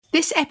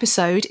This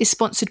episode is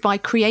sponsored by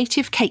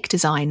Creative Cake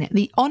Design,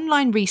 the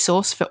online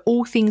resource for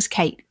all things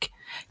cake.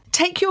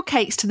 Take your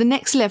cakes to the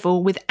next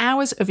level with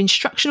hours of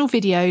instructional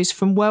videos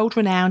from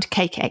world-renowned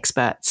cake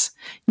experts.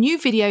 New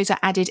videos are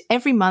added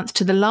every month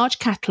to the large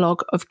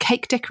catalogue of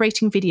cake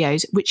decorating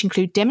videos, which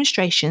include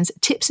demonstrations,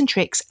 tips and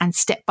tricks, and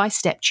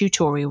step-by-step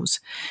tutorials.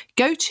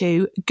 Go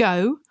to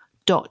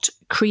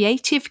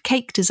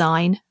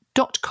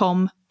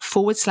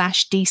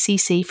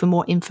go.creativecakedesign.com/DCC for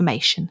more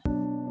information.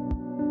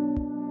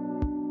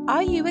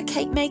 Are you a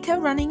cake maker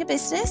running a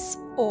business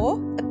or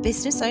a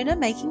business owner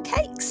making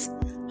cakes?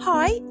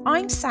 Hi,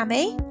 I'm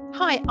Sammy.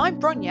 Hi, I'm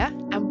Bronya,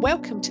 and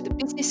welcome to the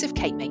Business of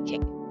Cake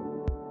Making.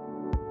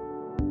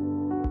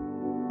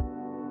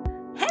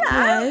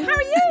 Hello. How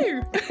are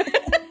you?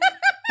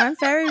 I'm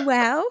very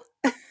well.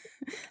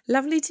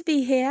 Lovely to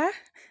be here.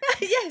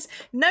 Yes,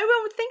 no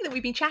one would think that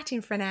we've been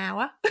chatting for an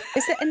hour.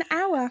 Is it an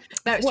hour?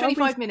 No, it's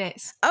 25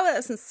 minutes. Oh,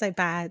 that's not so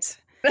bad.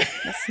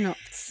 That's not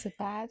so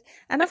bad.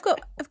 And I've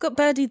got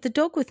Birdie the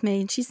dog with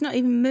me, and she's not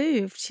even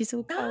moved. She's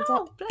all curled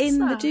up in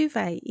the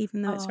duvet,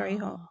 even though it's very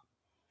hot.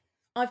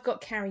 I've got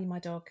Carrie, my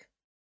dog.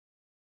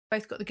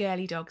 Both got the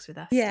girly dogs with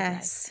us.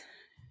 Yes.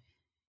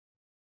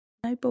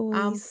 Today. No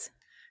boys.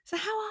 So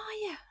how are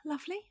you?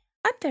 Lovely.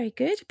 I'm very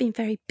good. I've been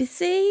very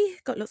busy.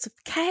 Got lots of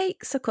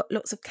cakes. I've got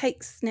lots of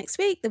cakes next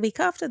week, the week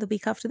after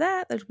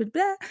that, blah, blah,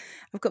 blah.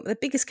 I've got the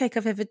biggest cake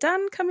I've ever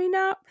done coming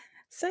up.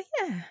 So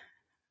yeah.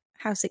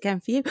 How's it going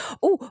for you?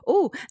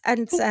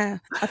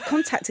 I've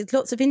contacted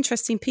lots of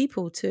interesting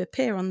people to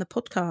appear on the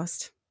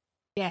podcast.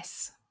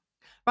 Yes.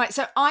 Right,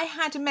 so I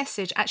had a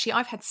message. Actually,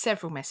 I've had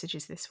several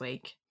messages this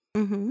week.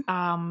 Mm-hmm.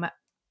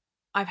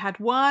 I've had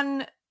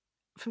one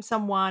from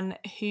someone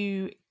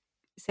who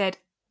said,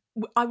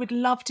 I would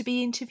love to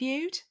be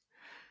interviewed.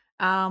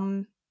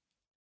 And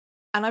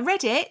I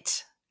read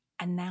it,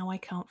 and now I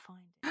can't find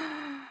it.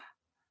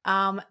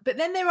 But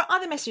then there are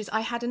other messages. I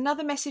had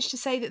another message to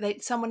say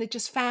that someone had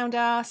just found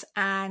us,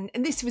 and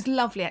this was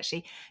lovely,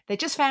 actually. They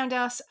just found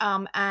us,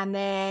 and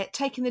they're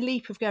taking the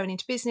leap of going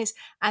into business,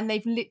 and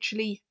they've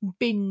literally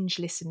binge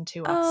listened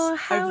to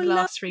us over the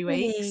last 3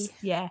 weeks.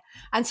 Yeah.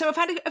 And so I've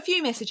had a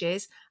few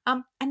messages,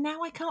 and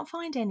now I can't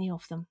find any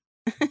of them.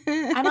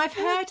 And I've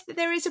heard that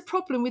there is a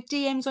problem with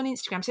DMs on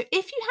Instagram. So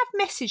if you have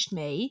messaged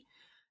me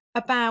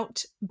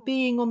about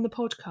being on the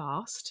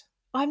podcast,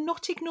 I'm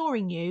not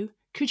ignoring you.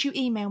 Could you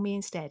email me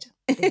instead,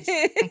 please?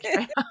 Thank you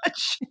very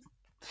much.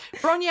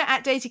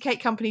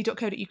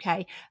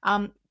 Bronya@daisycakecompany.co.uk.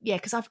 Yeah,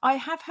 because I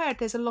have heard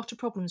there's a lot of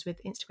problems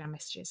with Instagram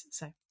messages.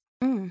 So,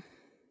 But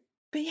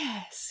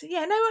yes,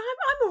 yeah, no,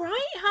 I'm all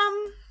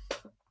right.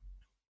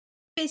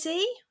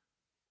 Busy,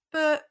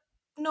 but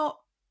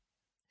not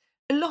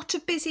a lot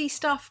of busy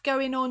stuff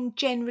going on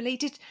generally.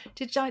 Did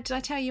I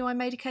tell you I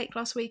made a cake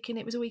last week and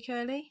it was a week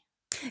early?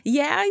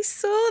 Yeah, I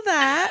saw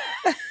that.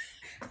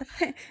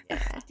 Yeah.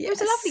 It was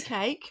a lovely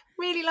cake,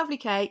 really lovely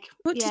cake.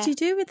 What did you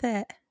do with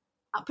it?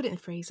 I put it in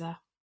the freezer.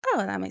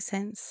 Oh, that makes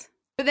sense.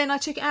 But then I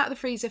took it out of the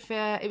freezer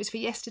for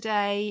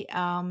yesterday,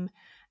 and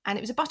it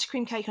was a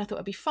buttercream cake, and I thought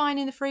it'd be fine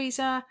in the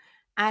freezer,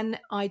 and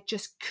I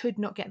just could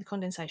not get the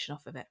condensation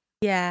off of it.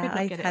 Yeah,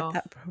 I've had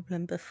that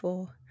problem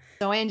before.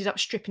 So I ended up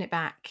stripping it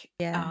back,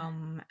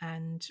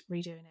 and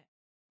redoing it.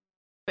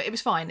 But it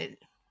was fine.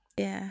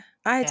 I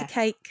had a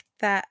cake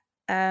that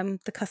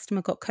the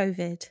customer got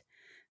COVID.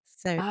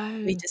 So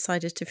we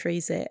decided to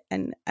freeze it,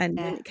 and when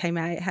it came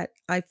out,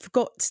 I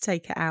forgot to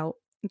take it out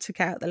and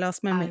took it out at the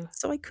last moment.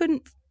 So I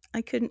couldn't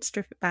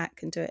strip it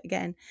back and do it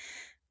again.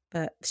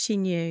 But she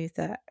knew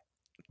that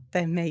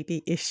there may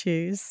be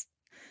issues.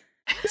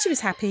 But she was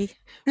happy.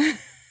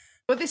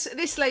 Well,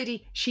 this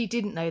lady, she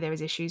didn't know there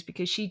was issues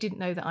because she didn't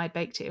know that I'd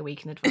baked it a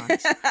week in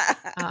advance.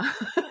 But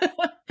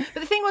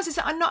the thing was is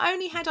that I not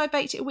only had I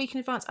baked it a week in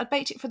advance, I'd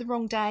baked it for the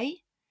wrong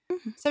day.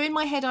 Mm-hmm. So in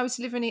my head, I was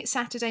delivering it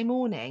Saturday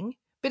morning,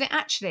 but it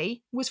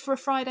actually was for a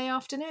Friday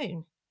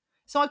afternoon.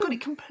 So I got it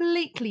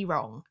completely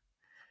wrong.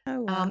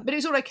 Oh, wow. But it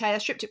was all okay. I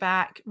stripped it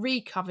back,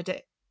 recovered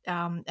it,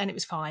 and it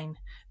was fine.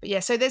 But yeah,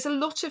 so there's a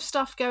lot of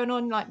stuff going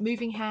on, like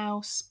moving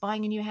house,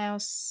 buying a new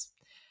house,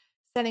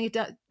 selling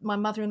my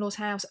mother-in-law's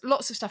house,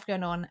 lots of stuff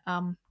going on.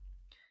 And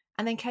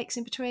then cakes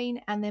in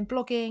between, and then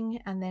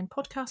blogging, and then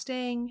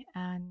podcasting,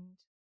 and...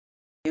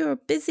 You're a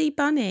busy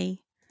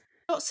bunny.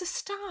 Lots of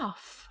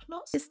stuff.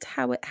 Just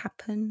how it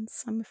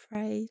happens, I'm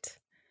afraid.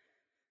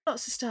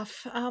 Lots of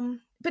stuff.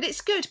 But it's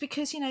good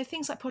because,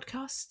 things like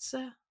podcasts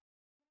are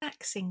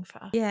relaxing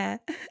for us. Yeah,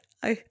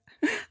 I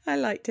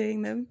like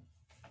doing them.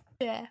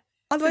 Yeah.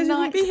 Otherwise we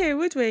wouldn't be here,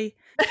 would we?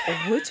 Or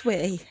would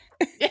we?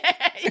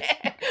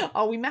 Yeah.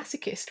 Are we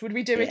masochist? Would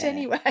we do it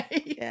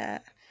anyway?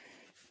 Yeah.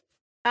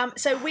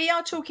 So we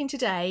are talking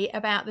today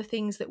about the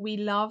things that we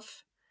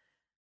love.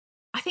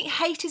 I think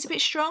hate is a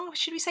bit strong.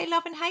 Should we say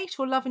love and hate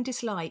or love and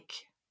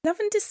dislike? Love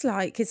and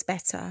dislike is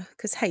better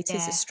because hate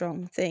is a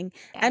strong thing.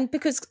 Yeah. And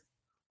because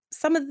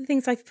some of the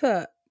things I've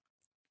put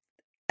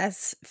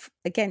as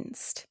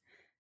against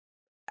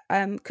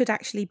could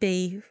actually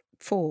be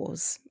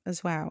fours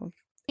as well.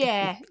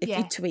 Yeah. If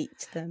you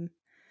tweaked them.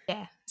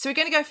 Yeah. So we're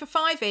going to go for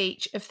 5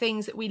 each of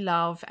things that we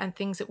love and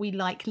things that we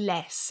like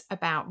less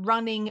about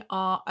running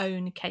our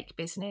own cake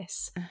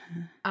business.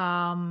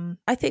 I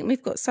think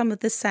we've got some of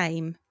the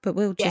same, but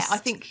we'll just... I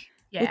think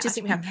we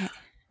have.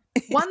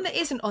 One that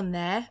isn't on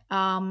there,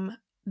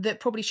 that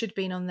probably should have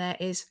been on there,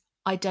 is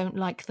I don't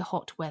like the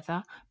hot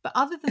weather. But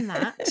other than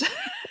that,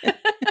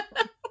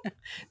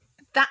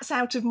 that's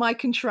out of my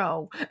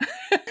control.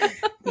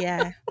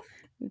 Yeah.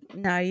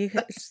 No, you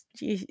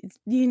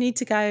need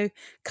to go,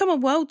 come on,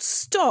 world,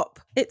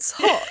 stop. It's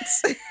hot.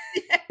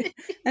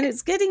 And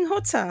it's getting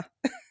hotter.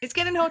 It's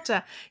getting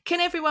hotter. Can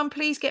everyone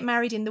please get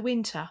married in the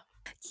winter?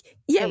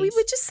 Yeah, please. We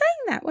were just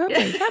saying that, weren't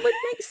we? That would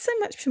make so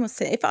much more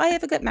sense. If I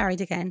ever get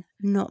married again,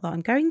 not that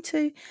I'm going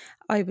to,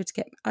 I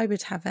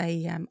would have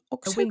a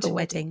October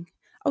wedding.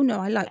 Oh no,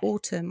 I like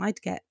autumn.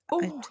 Yeah.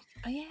 Nice.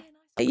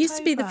 It used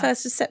to be the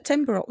 1st of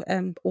September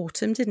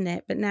autumn, didn't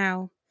it? But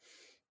now...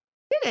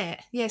 Did it?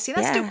 Yeah, see,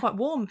 that's still quite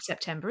warm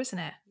September, isn't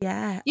it?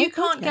 Yeah. You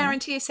can't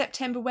guarantee a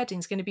September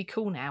wedding's going to be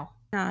cool now.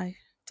 No,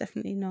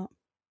 definitely not.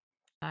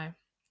 No.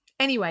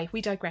 Anyway,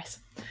 we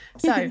digress.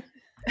 So,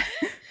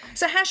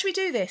 so how should we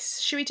do this?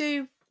 Should we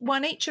do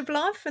 1 each of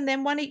love and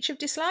then 1 each of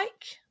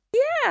dislike? Yeah,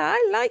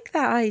 I like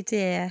that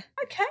idea.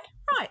 Okay,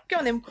 right, go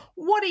on then.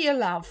 What do you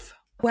love?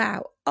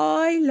 Wow,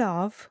 I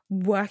love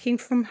working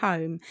from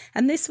home.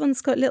 And this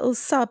one's got little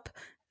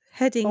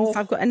sub-headings.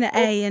 I've got an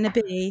A and a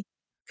B.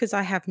 Because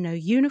I have no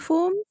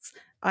uniforms,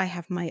 I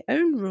have my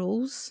own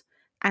rules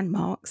and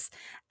marks,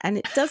 and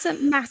it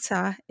doesn't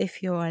matter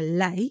if you're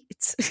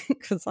late,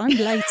 because I'm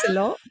late a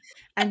lot,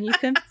 and you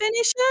can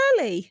finish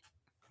early.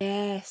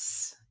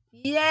 Yes.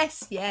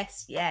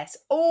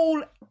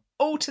 All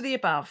to the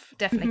above,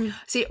 definitely. Mm-hmm.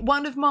 See,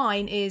 one of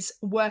mine is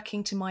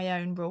working to my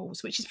own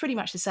rules, which is pretty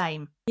much the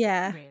same.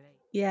 Yeah. Really.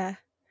 Yeah.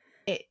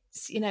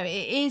 It's, it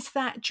is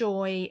that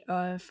joy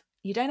of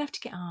you don't have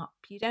to get up,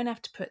 you don't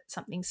have to put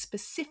something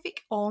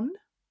specific on.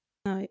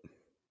 No,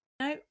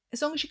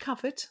 as long as you're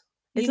covered.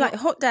 It's like a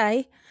hot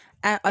day.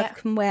 I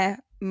can wear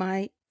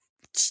my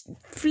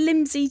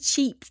flimsy,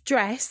 cheap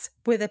dress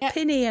with a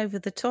pinny over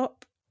the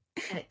top.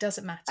 And it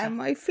doesn't matter. And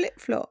my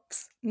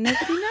flip-flops.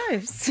 Nobody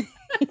knows.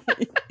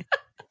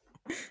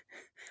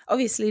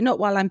 Obviously not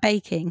while I'm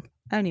baking,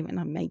 only when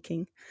I'm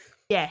making.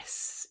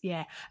 Yes,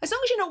 yeah. As long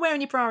as you're not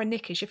wearing your bra and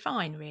knickers, you're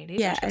fine, really.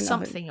 As long as you've got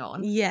something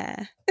on.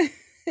 Yeah.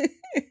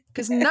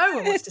 Because no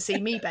one wants to see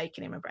me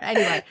baking in my bread.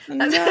 Anyway.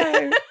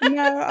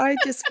 No, I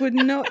just would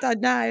not.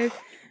 No.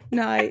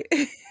 But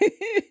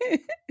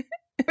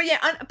yeah,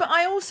 but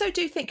I also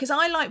do think, because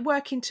I like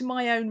working to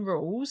my own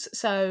rules.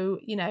 So,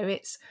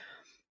 it's,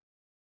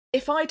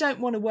 if I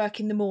don't want to work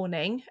in the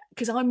morning,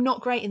 because I'm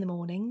not great in the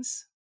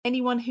mornings,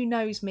 anyone who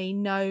knows me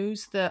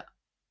knows that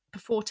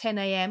before 10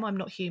 a.m. I'm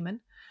not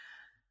human.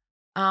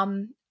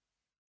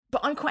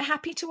 But I'm quite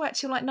happy to work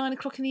till like 9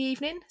 o'clock in the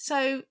evening.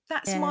 So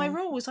that's my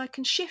rules. I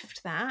can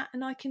shift that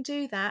and I can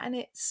do that. And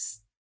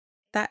it's...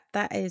 That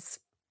is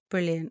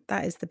brilliant.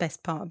 That is the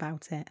best part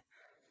about it.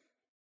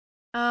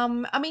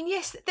 I mean,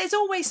 yes, there's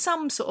always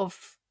some sort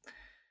of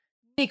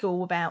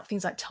niggle about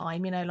things like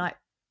time, like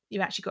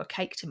you've actually got a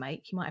cake to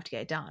make. You might have to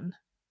get it done.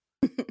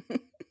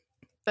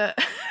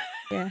 But...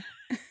 Yeah.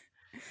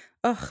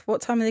 Oh, what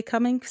time are they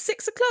coming?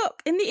 6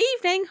 o'clock in the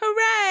evening.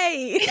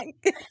 Hooray!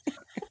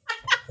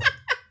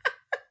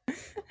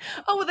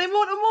 Oh, well, they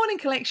want a morning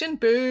collection.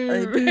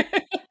 Boo!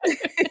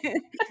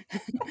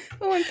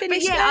 Oh, I'm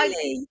finished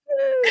early.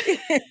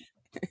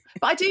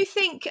 But I do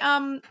think,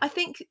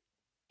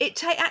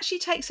 it actually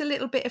takes a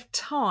little bit of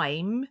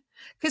time,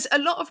 because a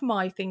lot of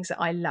my things that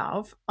I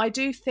love, I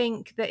do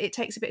think that it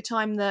takes a bit of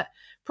time that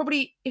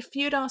probably if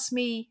you'd asked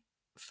me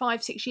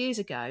 5-6 years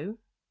ago,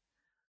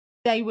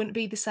 they wouldn't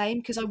be the same,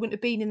 because I wouldn't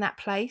have been in that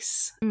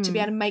place to be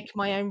able to make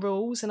my own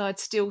rules, and I'd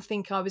still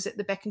think I was at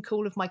the beck and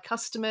call of my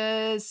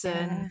customers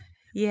and...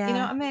 Yeah. You know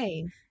what I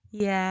mean?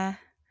 Yeah.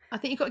 I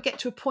think you've got to get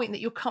to a point that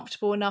you're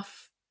comfortable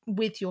enough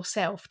with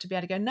yourself to be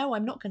able to go, no,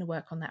 I'm not going to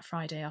work on that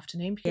Friday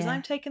afternoon because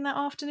I'm taking that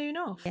afternoon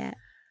off. Yeah.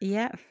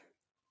 Yeah.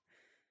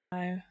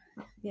 So,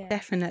 yeah.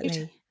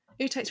 Definitely.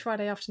 Who takes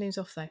Friday afternoons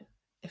off, though?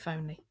 If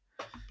only.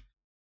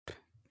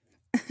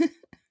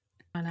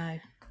 I know.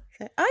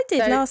 I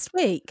did last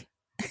week.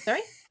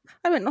 Sorry?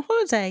 I went on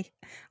holiday.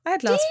 I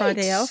had last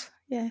Friday off.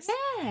 Yes.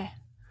 Yeah.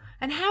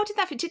 And how did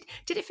that feel?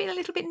 Did it feel a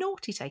little bit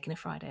naughty taking a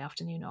Friday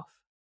afternoon off?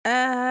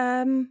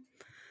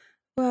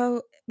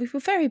 Well, we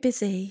were very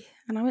busy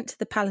and I went to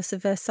the Palace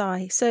of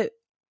Versailles. So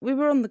we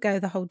were on the go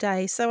the whole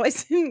day. So I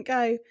didn't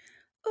go,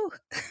 oh,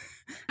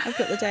 I've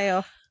got the day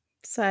off.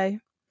 So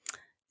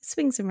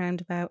swings and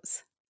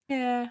roundabouts.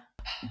 Yeah.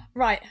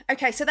 Right.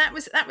 Okay. So that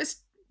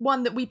was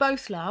one that we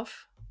both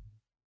love.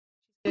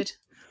 Good.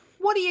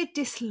 What do you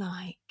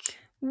dislike?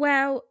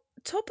 Well,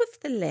 top of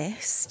the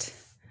list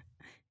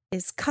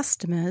is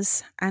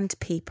customers and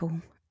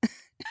people.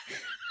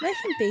 They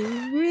can be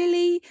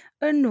really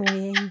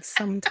annoying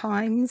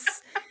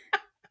sometimes.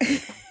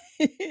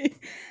 The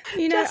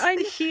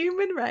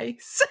human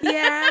race.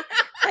 Yeah,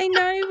 I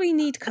know we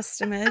need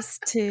customers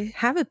to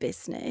have a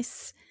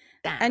business.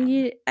 Damn.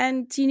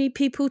 And you need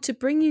people to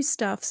bring you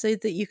stuff so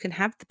that you can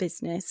have the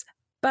business.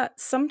 But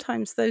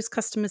sometimes those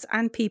customers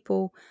and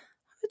people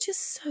are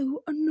just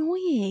so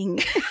annoying.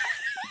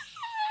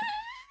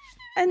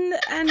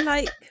 And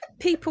like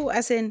people,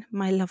 as in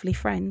my lovely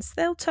friends,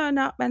 they'll turn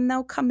up and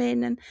they'll come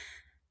in and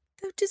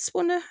they'll just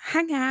want to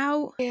hang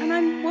out. Yeah. And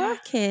I'm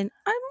working.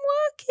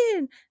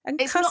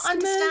 And it's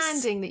customers, not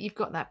understanding that you've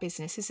got that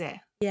business, is it?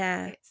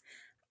 Yeah.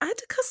 I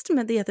had a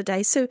customer the other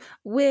day. So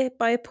we're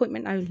by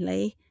appointment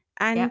only.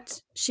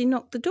 And she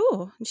knocked the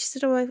door and she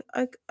said, "Oh,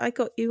 I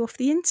got you off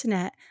the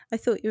internet. I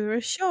thought you were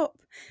a shop.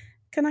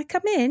 Can I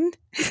come in?"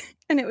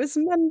 And it was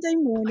Monday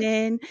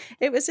morning.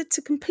 It was a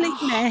complete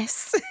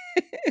mess.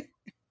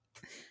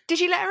 Did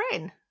you let her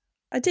in?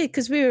 I did,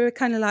 because we were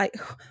kind of like,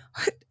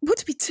 what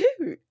do we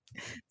do?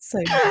 So,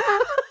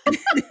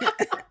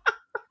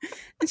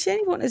 and she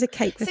only wanted a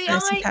cake for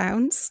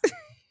 £30.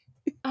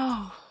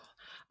 Oh,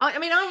 I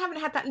mean, I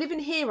haven't had that. Living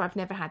here, I've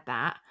never had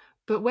that.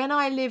 But when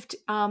I lived,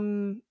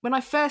 when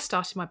I first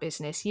started my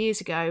business years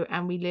ago,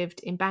 and we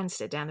lived in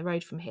Banstead down the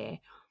road from here,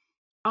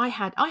 I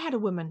had a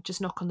woman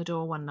just knock on the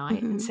door one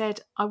night and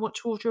said, "I want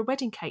to order a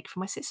wedding cake for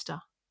my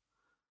sister."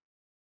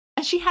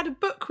 And she had a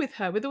book with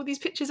her with all these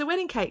pictures of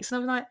wedding cakes, and I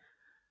was like,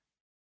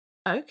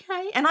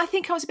 okay. And I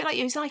think I was a bit like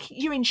you. It's like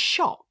you're in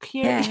shock.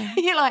 You're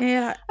like,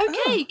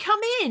 okay,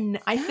 come in,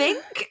 I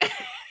think.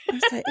 I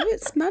was like,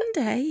 it's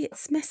Monday.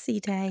 It's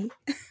messy day.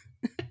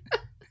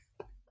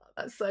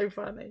 That's so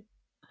funny.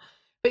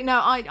 But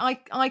no,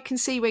 I can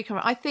see where you're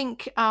coming from. I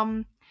think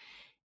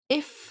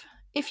if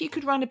you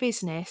could run a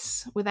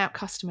business without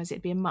customers,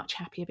 it'd be a much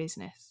happier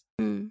business.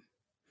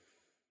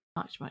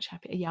 Much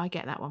happier. Yeah, I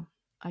get that one.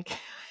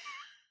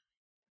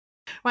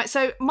 Right,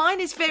 so mine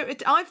is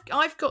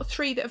I've got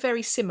 3 that are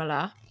very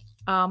similar,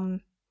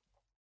 and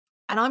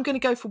I'm going to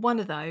go for one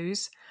of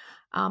those.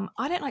 I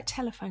don't like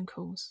telephone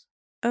calls.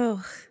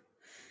 Oh,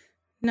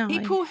 no.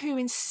 People who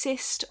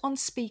insist on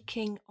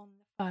speaking on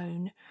the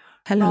phone.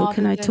 Hello,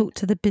 can I talk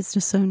to the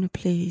business owner,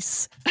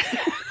 please?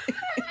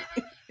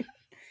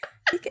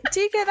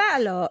 Do you get that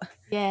a lot?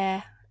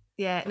 Yeah.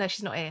 No,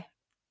 she's not here.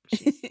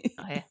 She's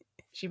not here.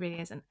 She really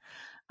isn't.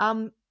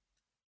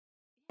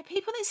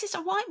 People that insist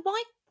on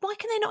why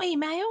can they not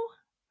email?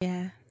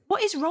 Yeah.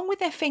 What is wrong with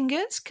their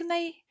fingers? Can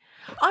they?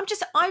 I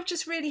just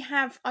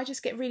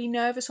get really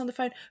nervous on the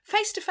phone.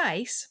 Face to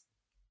face,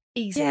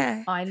 easy.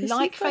 Yeah, I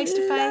like face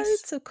to face.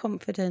 Loads of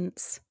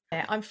confidence.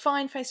 Yeah, I'm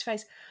fine face to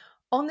face.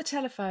 On the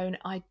telephone,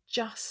 I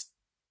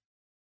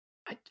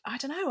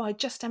don't know. I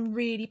just am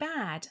really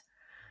bad,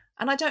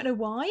 and I don't know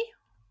why.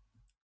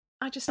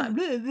 I just like I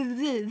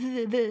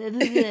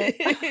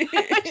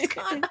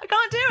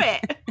can't do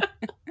it.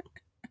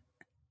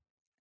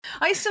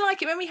 I used to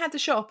like it when we had the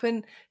shop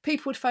and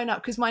people would phone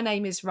up, because my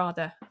name is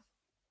rather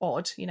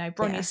odd,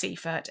 Bronya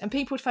Seifert, and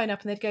people would phone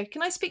up and they'd go,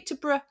 "Can I speak to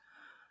bruh,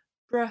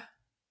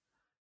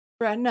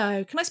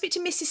 no, can I speak to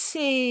Mrs.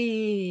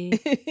 C?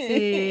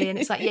 And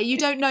it's like, yeah, you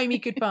don't know me,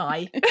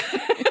 goodbye."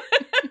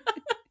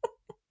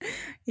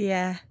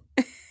 Yeah.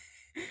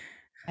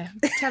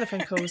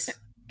 Telephone calls.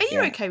 Are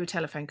you okay with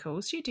telephone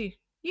calls? You're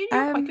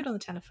quite good on the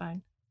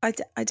telephone. I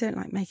don't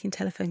like making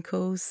telephone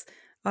calls.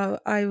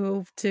 I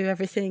will do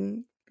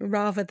everything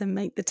rather than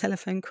make the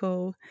telephone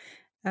call.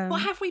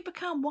 What have we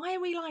become? Why are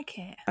we like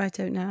it? I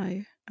don't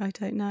know.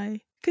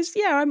 Because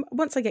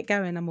once I get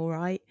going, I'm all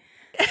right.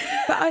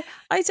 But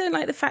I don't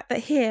like the fact that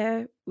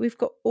here we've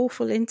got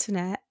awful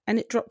internet and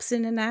it drops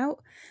in and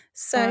out.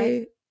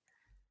 So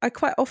I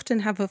quite often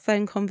have a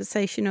phone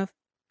conversation of,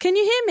 "Can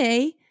you hear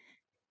me?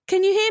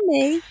 Can you hear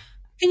me?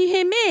 Can you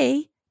hear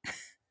me?"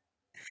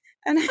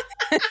 And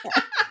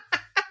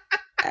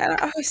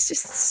it's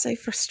just so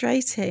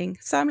frustrating.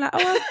 So I'm like,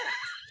 "Oh,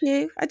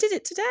 you. I did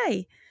it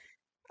today.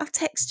 I'll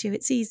text you.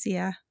 It's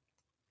easier."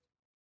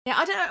 Yeah,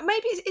 I don't know.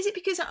 Maybe is it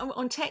because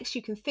on text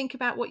you can think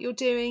about what you're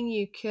doing.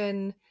 You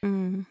can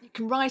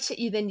write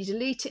it. Then you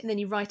delete it, and then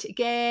you write it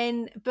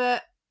again.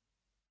 But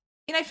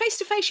face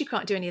to face you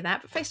can't do any of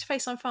that. But face to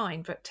face I'm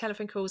fine. But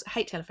telephone calls, I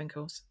hate telephone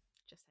calls.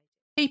 Just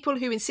hate it. People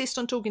who insist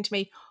on talking to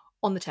me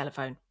on the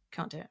telephone,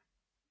 can't do it.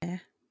 Yeah,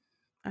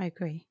 I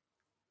agree.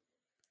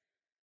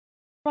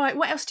 Right,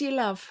 what else do you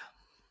love?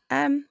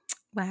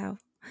 Wow,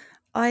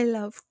 I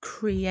love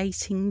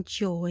creating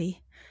joy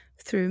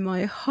through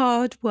my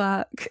hard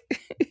work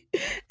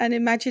and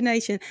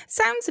imagination.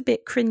 Sounds a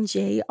bit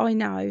cringy, I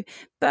know,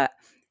 but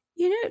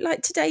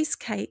like today's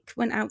cake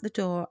went out the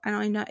door and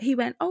I know he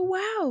went, "Oh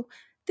wow,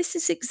 this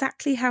is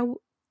exactly how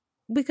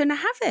we're going to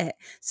have it."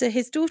 So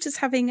his daughter's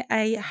having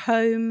a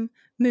home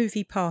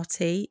movie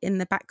party in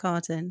the back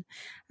garden,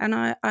 and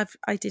I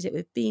did it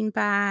with bean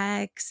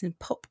bags and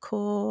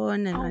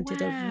popcorn, and I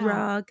did a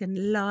rug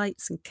and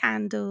lights and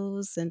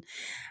candles,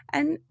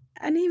 and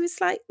he was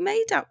like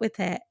made up with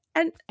it,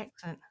 and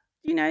excellent.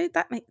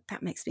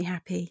 That makes me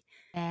happy.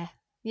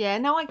 Yeah.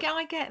 No, I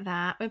get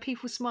that when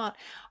people are smart.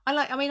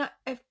 Have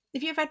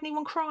you ever had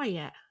anyone cry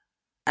yet?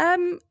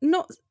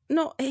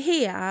 Not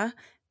here,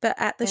 but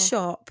at the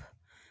shop.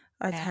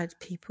 I've had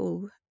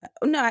people.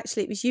 Oh no,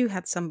 actually, it was you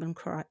had someone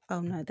cry.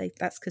 Oh no,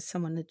 that's because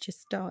someone had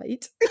just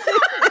died.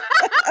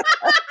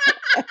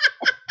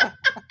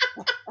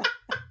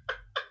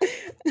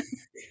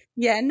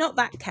 Yeah, not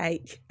that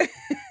cake.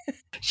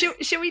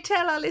 Shall we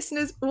tell our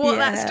listeners what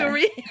that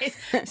story is?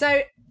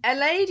 So a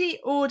lady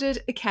ordered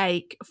a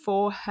cake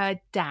for her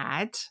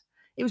dad.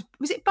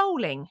 Was it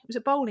bowling? It was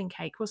a bowling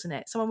cake, wasn't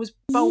it? Someone was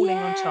bowling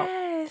on top.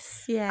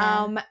 Yes,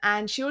 yeah.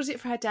 And she orders it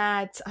for her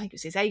dad. I think it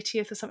was his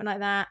 80th or something like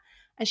that.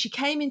 And she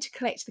came in to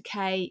collect the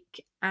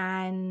cake,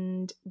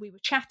 and we were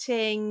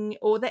chatting.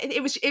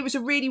 It was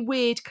a really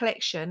weird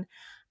collection.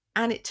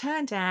 And it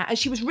turned out, and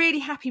she was really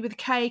happy with the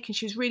cake, and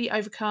she was really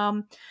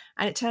overcome.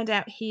 And it turned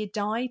out he had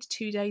died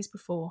 2 days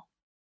before.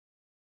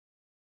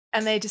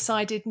 And they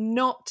decided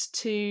not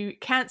to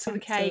cancel the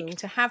cake,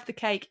 to have the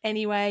cake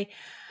anyway.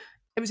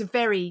 It was a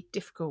very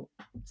difficult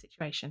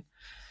situation.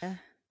 Yeah.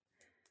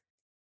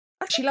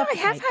 I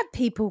have had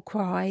people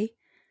cry.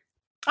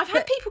 I've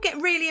had people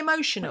get really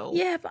emotional.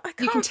 Yeah, but I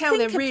can't. You can tell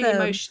they're really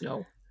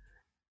emotional.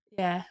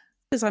 Yeah.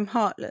 Because I'm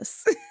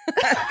heartless.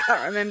 I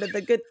can't remember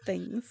the good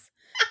things.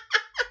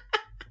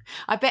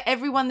 I bet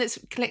everyone that's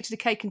collected a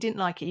cake and didn't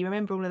like it, you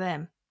remember all of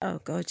them. Oh,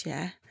 God,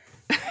 yeah.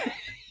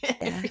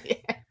 Yeah.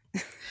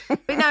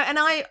 But no,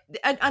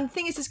 and the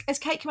thing is, as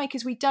cake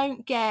makers, we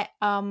don't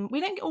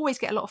always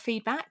get a lot of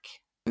feedback.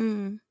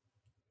 Mm.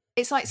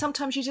 It's like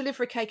sometimes you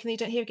deliver a cake and you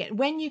don't hear again.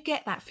 When you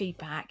get that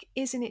feedback,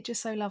 isn't it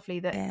just so lovely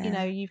that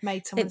you've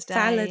made someone's day?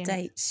 It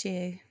validates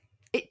you.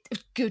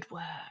 Good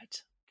word.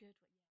 It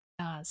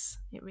does.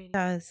 It really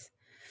does.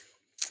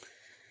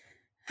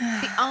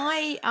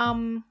 I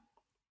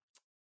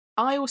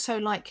also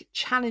like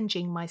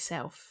challenging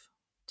myself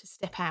to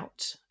step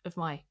out of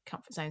my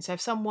comfort zone. So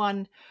if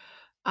someone,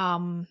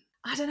 I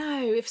don't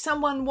know, if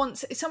someone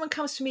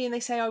comes to me and they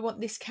say, I want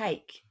this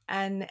cake,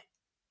 and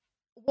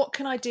what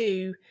can I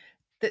do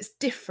that's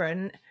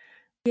different?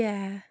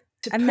 Yeah.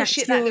 To push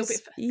it that little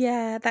bit.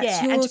 Yeah,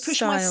 that's your and to push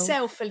style.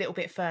 myself a little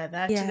bit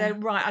further to go,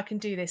 right, I can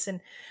do this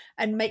and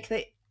make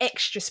the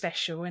extra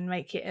special and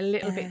make it a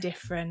little bit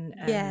different.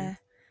 Yeah.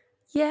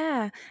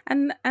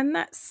 And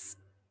that's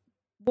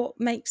what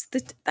makes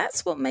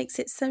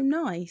it so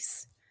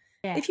nice.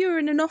 Yeah. If you were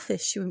in an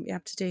office, you wouldn't be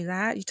able to do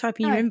that. You type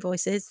in your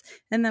invoices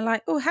and they're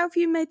like, oh, how have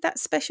you made that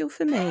special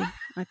for me?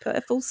 I put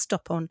a full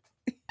stop on.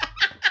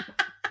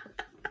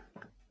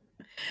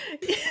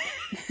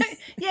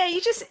 Yeah,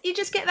 you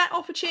just get that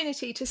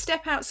opportunity to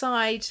step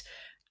outside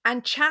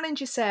and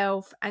challenge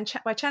yourself, and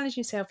by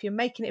challenging yourself, you're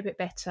making it a bit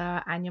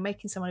better and you're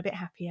making someone a bit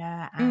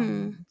happier.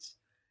 And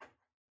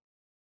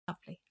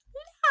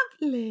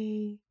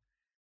lovely.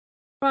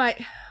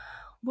 Right,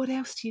 what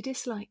else do you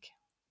dislike?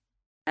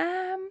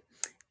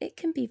 It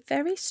can be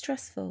very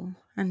stressful,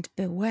 and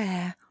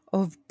beware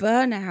of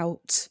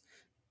burnout.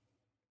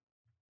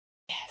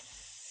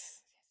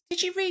 Yes.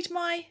 Did you read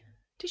my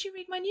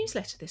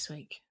newsletter this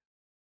week?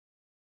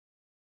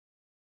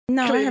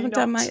 No, Clearly I haven't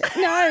not. done my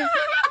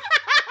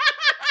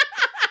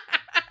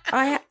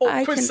no.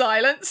 Awkward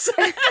silence.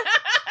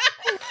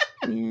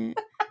 Yeah.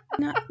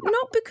 No,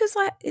 not because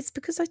it's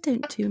because I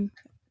don't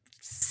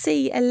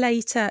see a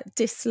later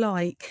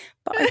dislike,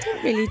 but I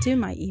don't really do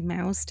my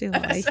emails, do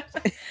I?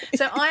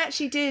 So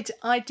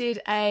I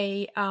did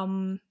a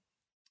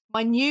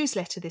my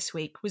newsletter this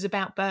week was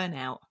about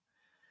burnout,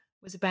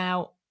 was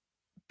about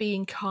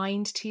being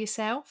kind to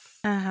yourself.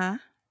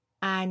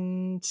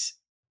 And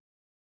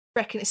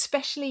reckon,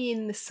 especially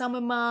in the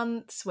summer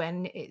months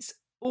when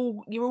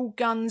you're all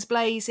guns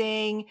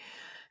blazing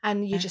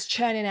and you're just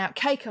churning out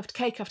cake after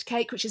cake after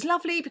cake, which is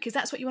lovely because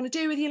that's what you want to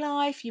do with your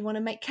life. You want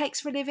to make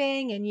cakes for a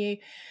living, and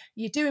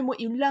you're doing what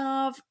you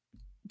love,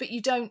 but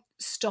you don't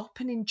stop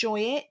and enjoy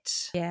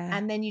it. Yeah.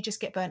 And then you just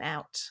get burnt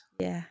out.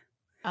 Yeah.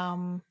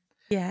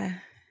 Yeah.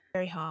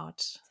 Very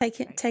hard.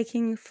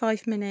 Taking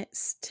 5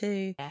 minutes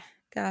to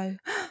go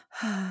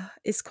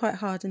is quite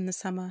hard in the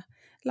summer.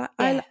 Like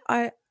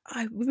I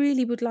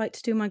really would like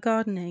to do my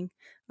gardening.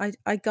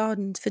 I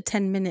gardened for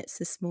 10 minutes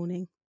this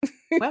morning.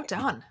 Well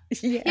done.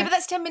 Yeah, but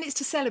that's 10 minutes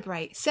to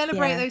celebrate.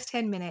 Celebrate those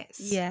 10 minutes.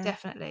 Yeah,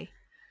 definitely.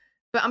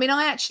 But I mean,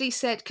 I actually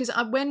said, because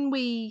when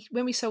we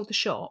sold the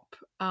shop,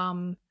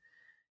 for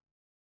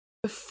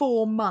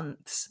 4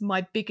 months,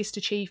 my biggest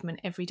achievement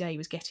every day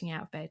was getting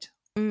out of bed.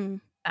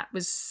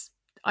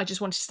 I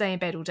just wanted to stay in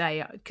bed all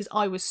day because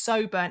I was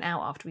so burnt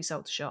out after we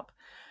sold the shop.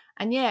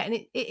 And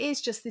it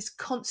is just this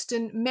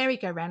constant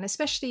merry-go-round,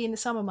 especially in the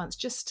summer months.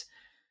 Just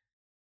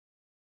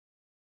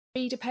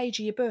read a page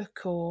of your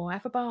book or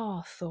have a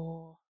bath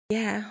or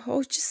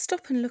just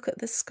stop and look at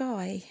the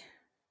sky.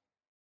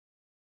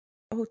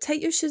 Or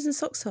take your shoes and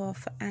socks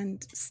off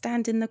and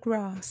stand in the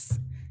grass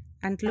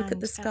and look at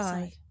the sky.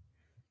 Outside.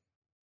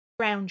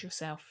 Ground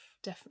yourself,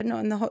 definitely. But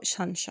not in the hot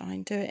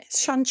sunshine. Do it.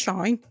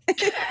 Sunshine.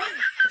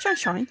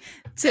 Sunshine.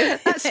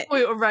 That's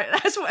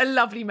what a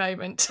lovely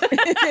moment.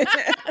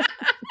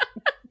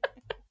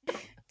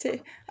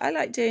 I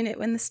like doing it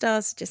when the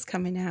stars are just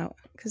coming out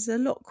because they're a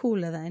lot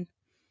cooler then.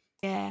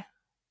 Yeah.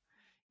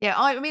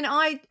 I mean,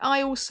 I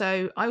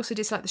also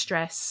dislike the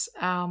stress.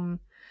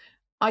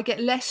 I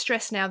get less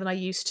stressed now than I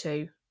used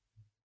to,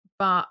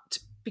 but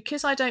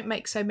because I don't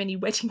make so many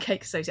wedding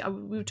cakes,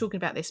 we were talking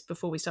about this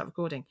before we start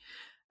recording.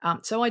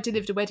 So I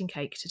delivered a wedding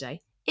cake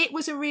today. It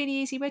was a really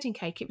easy wedding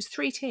cake. It was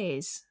 3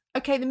 tiers.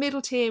 okay, the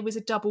middle tier was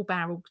a double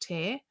barrel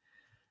tier.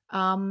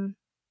 And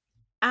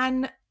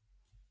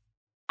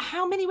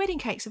how many wedding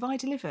cakes have I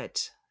delivered?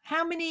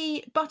 How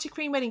many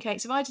buttercream wedding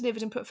cakes have I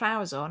delivered and put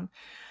flowers on?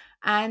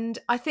 And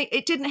I think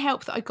it didn't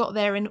help that I got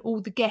there and all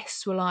the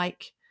guests were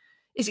like,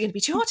 is it going to be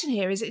too hot in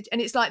here? Is it?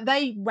 And it's like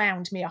they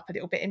wound me up a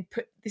little bit and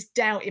put this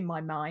doubt in my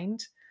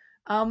mind.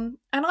 And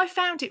I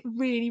found it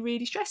really,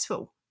 really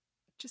stressful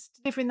just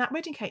delivering that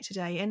wedding cake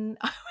today. And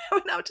I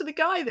went out to the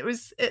guy that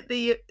was at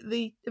the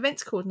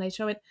events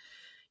coordinator. I went,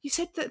 you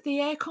said that the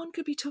aircon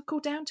could be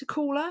toggled down to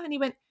cooler? And he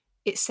went,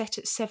 it's set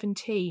at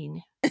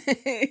 17.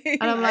 And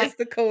I'm like,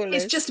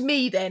 it's just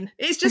me then.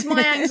 It's just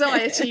my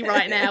anxiety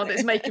right now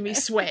that's making me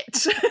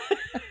sweat.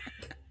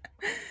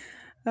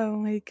 Oh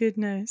my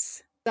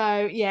goodness.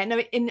 So yeah,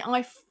 no,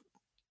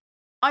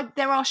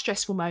 there are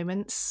stressful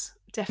moments,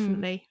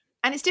 definitely.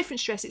 And it's different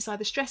stress. It's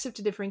either stress of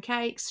delivering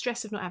cakes,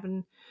 stress of not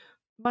having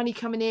money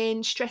coming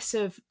in, stress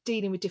of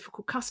dealing with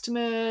difficult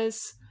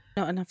customers.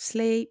 Not enough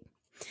sleep.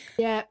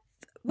 Yeah.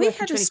 We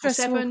had a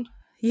stressful...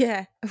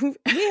 Yeah, we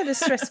had a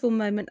stressful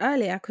moment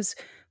earlier because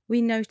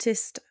we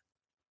noticed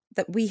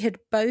that we had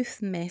both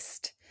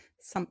missed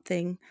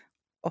something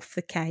off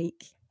the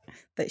cake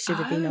that should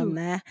have been on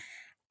there.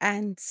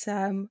 And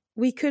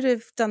we could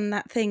have done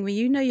that thing where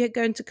you're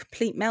going to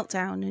complete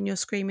meltdown and you're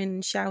screaming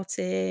and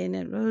shouting.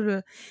 And blah, blah,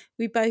 blah.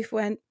 We both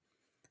went,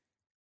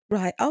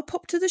 right, I'll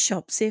pop to the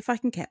shop, see if I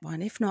can get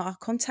one. If not, I'll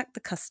contact the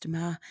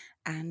customer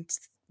and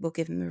we'll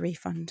give them a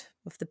refund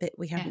of the bit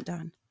we haven't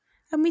done.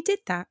 And we did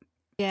that.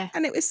 Yeah.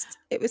 And it was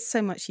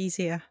so much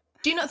easier.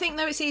 Do you not think,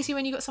 though, it's easier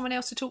when you've got someone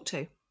else to talk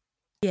to?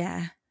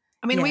 Yeah.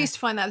 I mean, we used to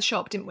find that at the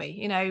shop, didn't we?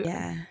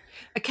 Yeah.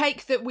 A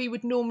cake that we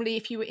would normally,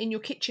 if you were in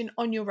your kitchen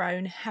on your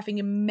own, having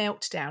a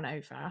meltdown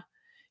over,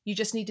 you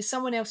just needed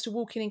someone else to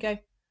walk in and go,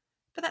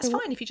 but that's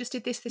fine if you just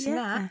did this, and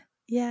that.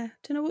 Yeah.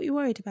 Don't know what you're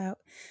worried about.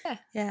 Yeah.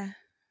 Yeah.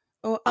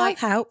 Or I'll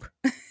help.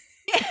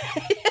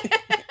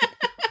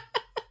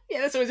 Yeah,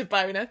 that's always a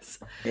bonus.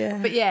 Yeah.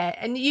 But yeah,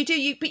 and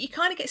but you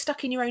kind of get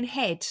stuck in your own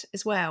head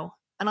as well.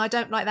 And I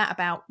don't like that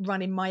about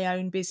running my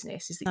own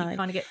business, is that you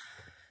kind of get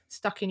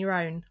stuck in your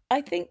own.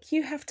 I think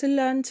you have to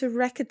learn to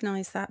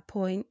recognise that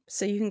point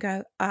so you can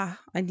go, I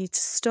need to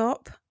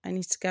stop. I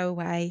need to go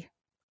away.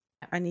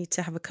 I need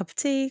to have a cup of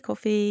tea,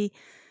 coffee,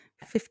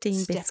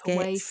 15 biscuits. Step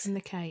away from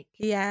the cake.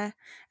 Yeah.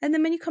 And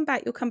then when you come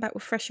back, you'll come back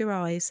with fresher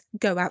eyes.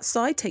 Go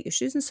outside, take your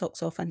shoes and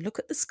socks off and look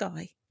at the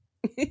sky.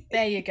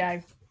 There you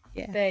go.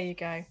 Yeah. There you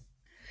go.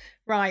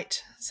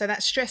 Right. So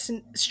that's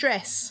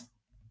stress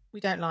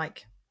we don't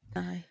like.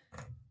 No.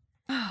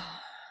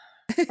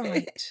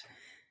 Right.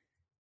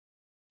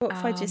 What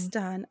have I just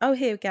done? Oh,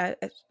 here we go.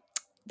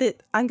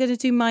 I'm going to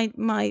do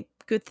my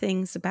good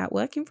things about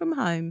working from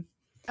home.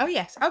 Oh,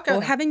 yes. Oh, go Or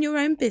then. having your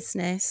own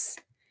business.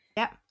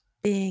 Yep.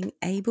 Being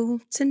able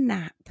to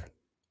nap.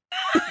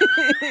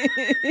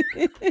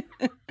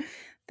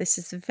 This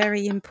is a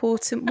very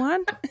important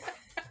one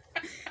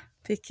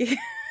because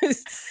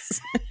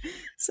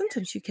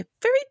sometimes you get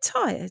very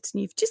tired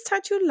and you've just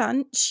had your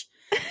lunch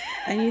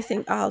and you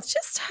think, I'll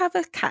just have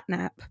a cat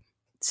nap.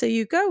 So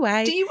you go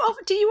away. Do you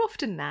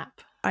often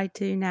nap? I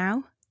do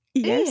now.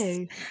 Yes. Do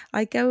you?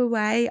 I go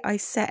away. I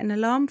set an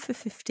alarm for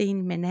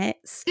 15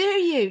 minutes. Do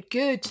you?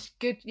 Good.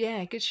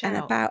 Yeah, good shout.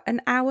 And about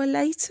an hour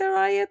later,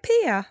 I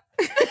appear.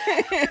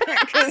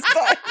 Because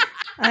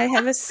I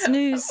have a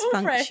snooze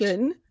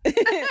function.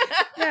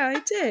 Yeah,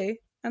 I do.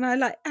 And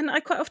I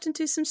quite often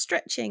do some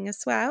stretching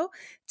as well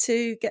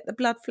to get the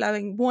blood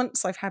flowing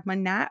once I've had my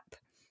nap.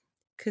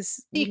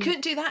 Because you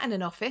couldn't do that in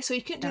an office, or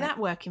you couldn't do that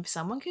working for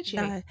someone, could you?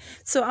 No.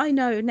 So I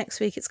know next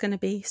week it's going to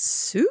be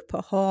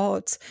super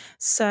hot.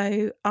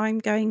 So I'm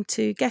going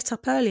to get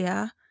up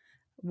earlier,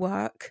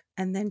 work,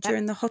 and then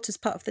during the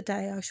hottest part of the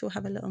day, I shall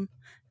have a little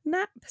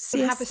nap,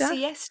 siesta. Have a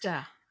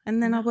siesta.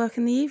 And then I'll work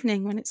in the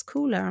evening when it's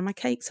cooler and my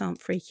cakes aren't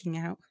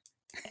freaking out.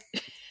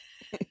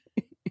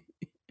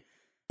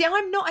 Yeah,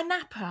 I'm not a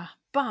napper,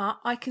 but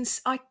I can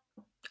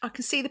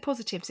see the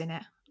positives in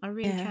it. I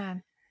really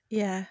can.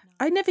 Yeah,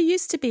 I never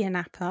used to be a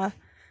napper,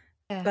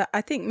 but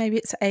I think maybe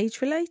it's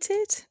age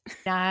related.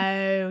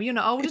 No, you're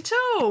not old at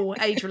all.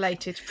 Age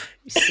related.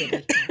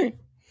 Silly.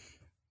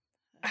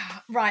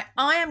 Right,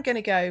 I am going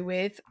to go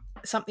with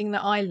something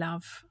that I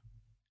love,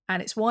 and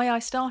it's why I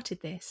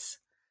started this.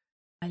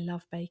 I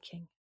love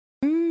baking.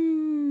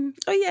 Oh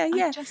yeah.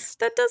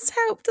 That does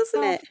help,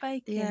 doesn't it?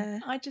 Baking. Yeah.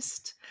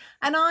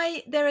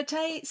 There are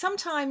days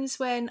sometimes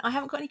when I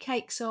haven't got any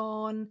cakes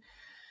on,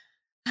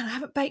 and I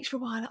haven't baked for a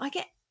while. I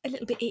get a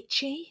little bit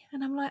itchy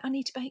and I'm like, I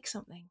need to bake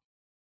something.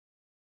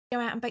 Go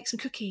out and bake some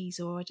cookies,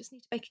 or I just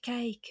need to bake a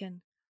cake,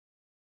 and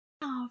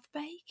I love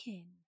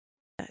baking.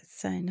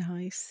 That's so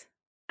nice.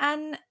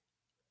 And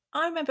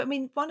I remember,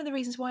 one of the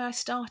reasons why I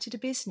started a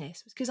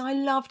business was because I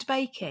loved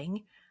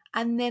baking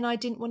and then I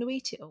didn't want to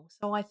eat it all.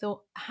 So I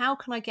thought, how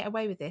can I get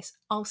away with this?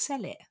 I'll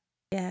sell it.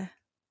 Yeah.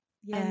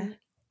 And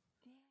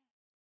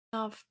I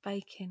love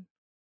baking.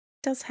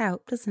 It does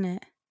help, doesn't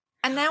it?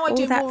 And now I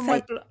do more on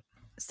my blog.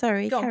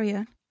 Sorry, carry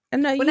on.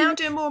 No, now I'm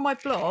doing more on my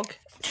blog.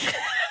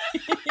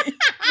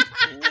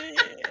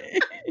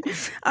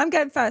 I'm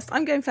going first.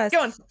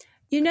 Go on.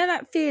 You know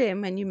that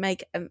feeling when you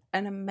make an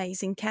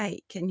amazing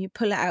cake and you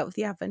pull it out of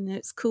the oven and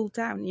it's cooled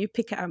down and you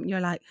pick it up and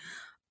you're like,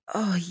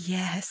 oh,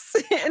 yes.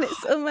 And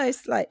it's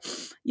almost like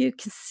you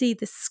can see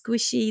the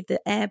squishy, the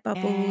air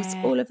bubbles,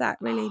 all of that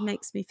really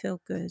makes me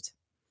feel good.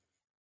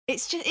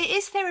 It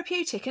is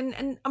therapeutic.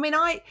 And I mean,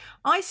 I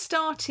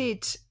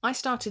started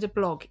a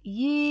blog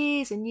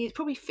years and years,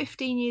 probably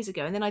 15 years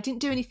ago. And then I didn't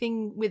do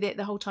anything with it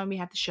the whole time we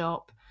had the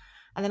shop.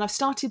 And then I've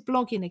started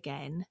blogging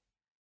again.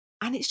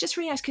 And it's just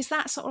really nice because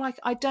that's sort of like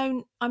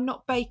I'm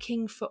not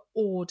baking for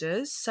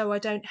orders. So I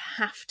don't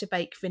have to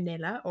bake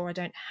vanilla or I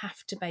don't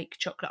have to bake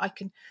chocolate. I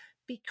can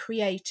be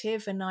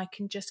creative and I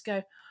can just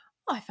go,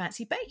 oh, I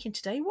fancy baking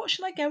today. What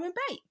should I go and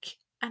bake?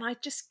 And I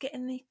just get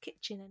in the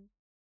kitchen and.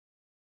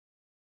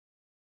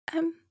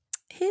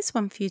 Here's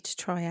one for you to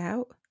try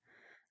out.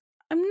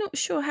 I'm not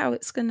sure how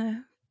it's going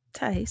to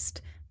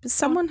taste, but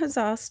someone has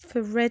asked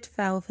for red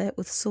velvet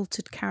with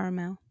salted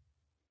caramel.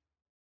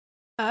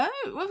 Oh,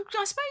 well,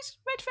 I suppose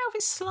red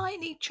velvet's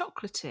slightly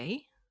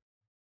chocolatey.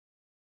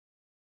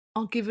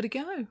 I'll give it a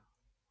go.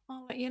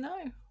 I'll let you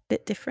know.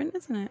 Bit different,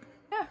 isn't it?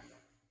 Yeah.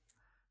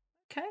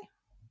 Okay.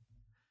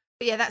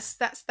 But yeah, that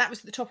was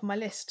at the top of my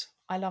list.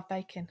 I love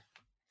baking.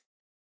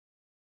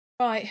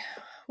 Right.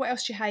 What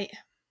else do you hate?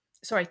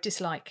 Sorry,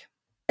 dislike.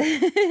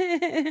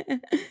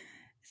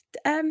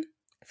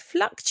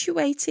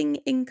 Fluctuating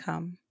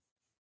income.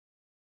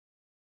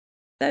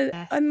 So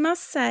I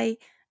must say,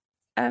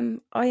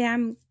 I'm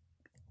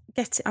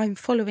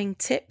following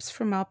tips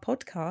from our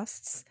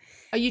podcasts.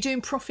 Are you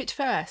doing profit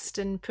first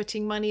and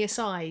putting money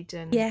aside?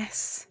 And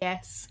yes,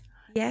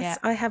 yeah.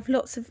 I have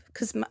lots of,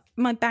 because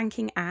my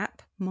banking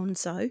app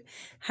Monzo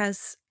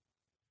has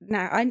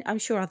now. I'm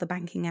sure other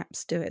banking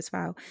apps do it as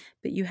well,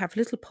 but you have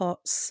little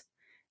pots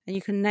and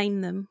you can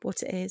name them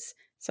what it is.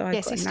 So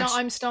I've got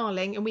I'm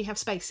Starling, and we have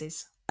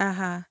spaces.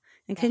 And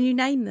can you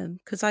name them?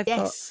 Because I've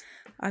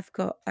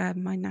got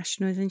my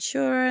national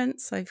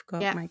insurance, I've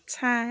got my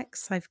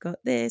tax, I've got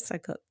this,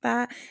 I've got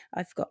that,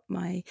 I've got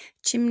my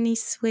chimney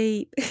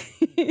sweep,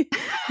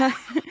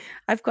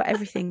 I've got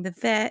everything. The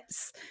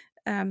vets.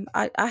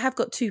 I have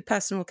got 2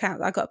 personal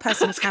accounts. I've got a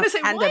personal account.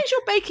 Why is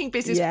your baking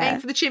business paying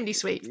for the chimney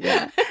sweep?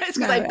 Yeah. It's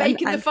because I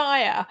bake in the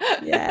fire.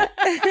 Yeah.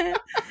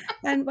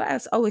 And what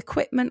else? Oh,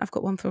 equipment. I've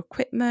got one for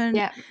equipment.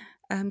 Yeah.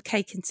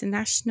 Cake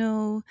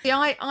International. See,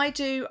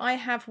 I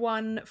have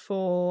one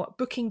for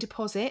booking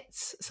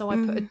deposits. So I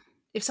put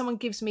if someone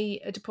gives me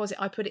a deposit,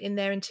 I put it in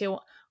there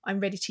until I'm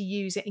ready to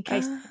use it in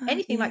case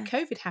anything like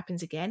COVID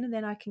happens again, and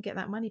then I can get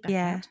that money back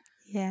out.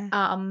 Yeah.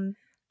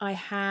 I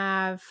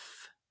have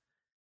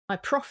my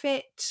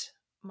profit,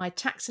 my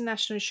tax and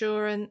national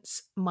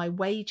insurance, my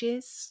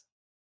wages.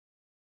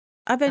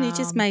 I've only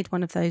just made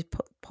one of those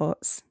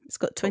pots. It's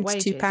got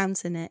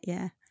 £22 in it.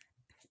 Yeah.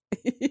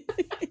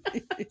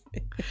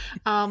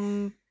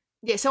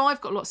 So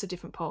I've got lots of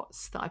different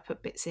pots that I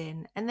put bits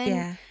in, and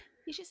then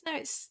you just know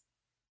it's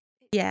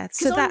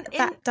so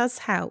that does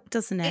help,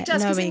 doesn't it? It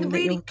does, because in the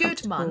really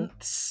good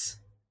months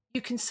you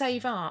can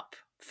save up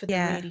for the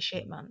really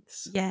shit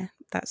months. Yeah,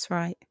 that's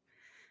right.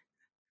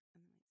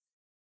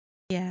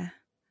 Yeah,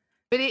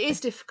 but it is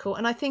difficult,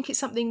 and I think it's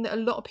something that a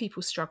lot of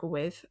people struggle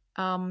with.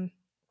 And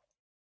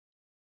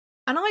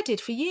I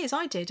did for years.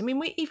 I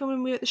mean, even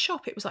when we were at the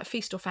shop, it was like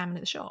feast or famine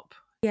at the shop.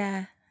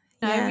 Yeah.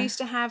 We used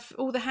to have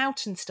all the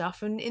Houghton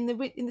stuff, and in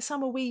the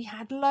summer we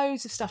had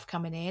loads of stuff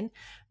coming in.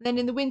 And then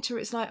in the winter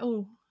it's like,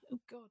 oh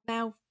God,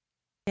 now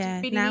do you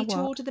really need to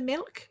order the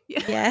milk?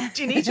 Yeah.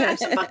 Do you need to have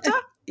some butter?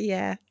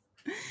 Yeah.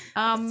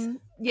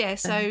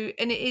 So,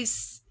 and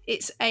it's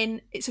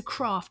a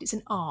craft, it's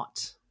an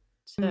art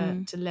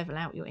to level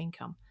out your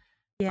income.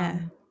 Yeah.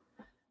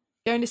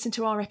 Go and listen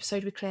to our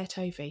episode with Claire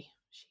Tovey.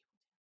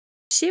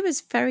 She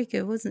was very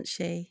good, wasn't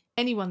she?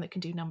 Anyone that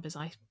can do numbers,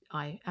 I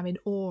am in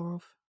awe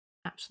of.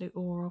 Absolute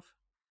awe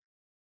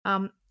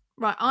of.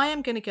 Right, I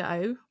am going to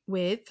go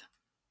with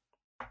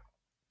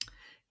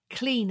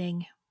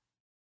cleaning.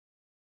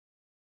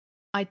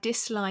 I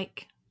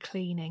dislike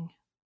cleaning.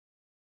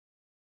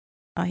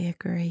 I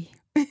agree.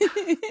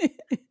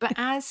 But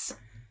as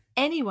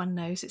anyone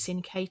knows that's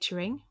in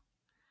catering,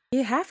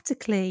 you have to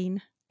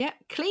clean. Yeah,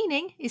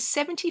 cleaning is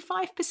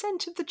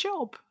 75% of the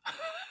job.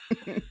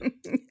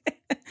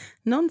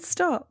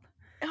 Non-stop.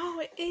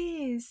 Oh, it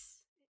is.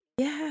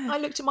 Yeah. I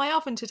looked at my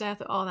oven today. I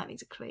thought, oh, that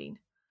needs a clean.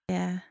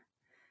 Yeah.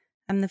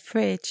 And the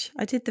fridge.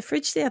 I did the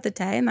fridge the other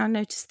day, and I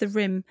noticed the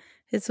rim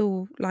has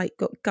all like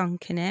got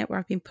gunk in it where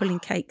I've been pulling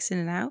cakes in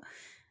and out.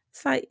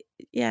 It's like,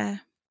 yeah.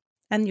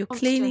 And your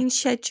cleaning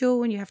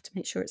schedule, and you have to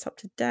make sure it's up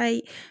to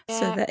date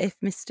so that if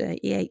Mr.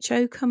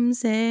 EHO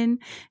comes in,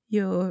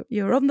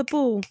 you're on the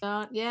ball.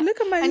 Yeah.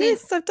 Look at my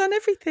list. I've done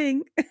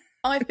everything.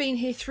 I've been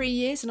here 3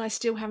 years and I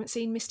still haven't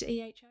seen Mr.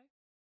 EHO.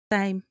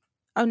 Same.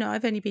 Oh no,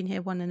 I've only been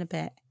here 1 and a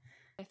bit.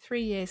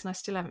 3 years and I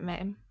still haven't met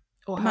him.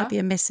 Or her. Might be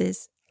a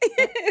Mrs.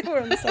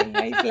 We're on the same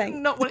wavelength.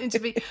 Not wanting to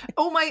be.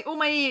 All my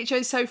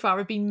EHOs so far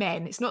have been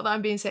men. It's not that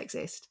I'm being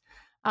sexist.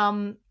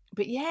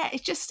 But yeah,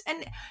 it's just,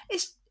 and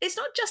it's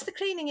not just the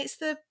cleaning. It's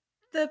the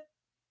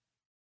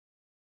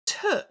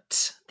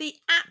the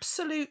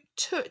absolute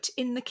toot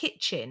in the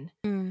kitchen.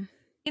 You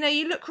know,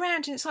 you look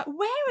around and it's like,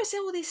 where has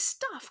all this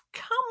stuff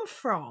come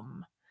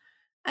from?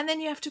 And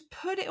then you have to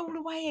put it all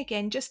away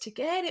again just to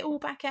get it all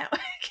back out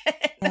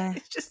again. Yeah.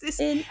 It's just this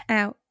in,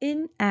 out,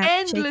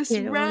 endless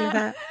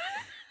round.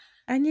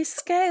 And your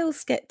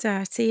scales get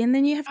dirty, and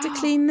then you have to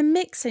clean the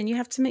mixer, and you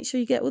have to make sure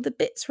you get all the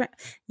bits right.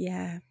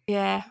 Yeah.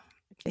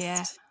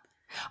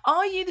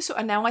 Are you the sort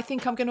of, now I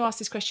think I'm going to ask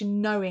this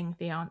question knowing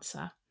the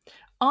answer.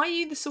 Are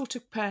you the sort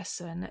of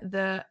person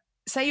that,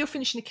 say you're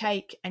finishing a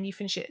cake and you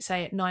finish it,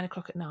 say, at 9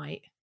 o'clock at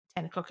night,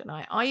 10 o'clock at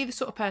night, are you the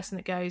sort of person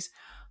that goes,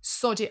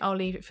 sod it, I'll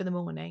leave it for the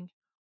morning?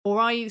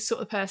 Or are you the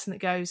sort of person that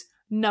goes,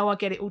 no, I'll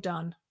get it all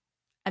done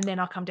and then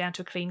I'll come down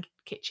to a clean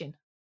kitchen?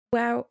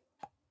 Well,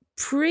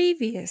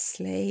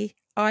 previously,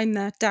 I'm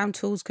the down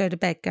tools, go to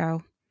bed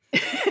girl.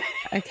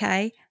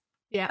 Okay?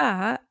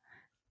 Yeah.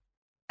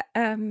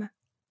 But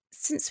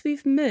since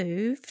we've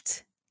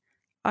moved,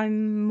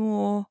 I'm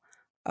more,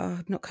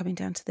 I'm not coming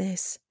down to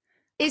this.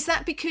 Is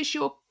that because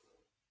your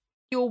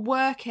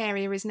work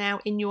area is now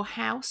in your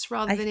house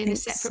rather than in a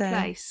separate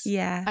place?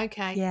 Yeah.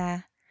 Okay.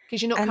 Yeah.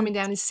 Because you're not coming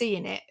down and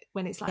seeing it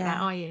when it's like that,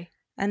 are you?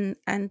 And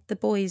the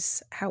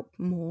boys help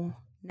more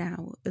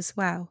now as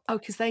well. Oh,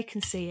 because they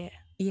can see it.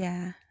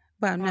 Yeah.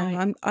 Well,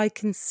 no, I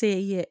can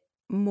see it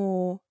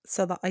more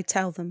so that I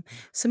tell them.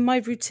 So my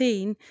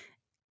routine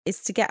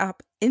is to get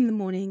up in the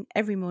morning,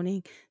 every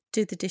morning,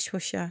 do the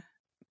dishwasher,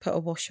 put a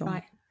wash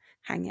on,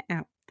 hang it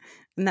out.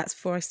 And that's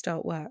before I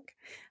start work.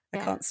 I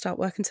can't start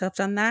work until I've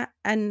done that.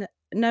 And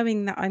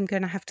knowing that I'm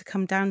going to have to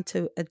come down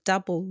to a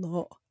double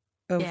lot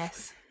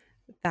of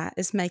that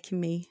is making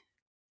me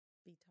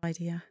be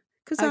tidier.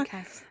 Because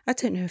I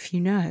don't know if you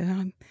know,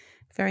 I'm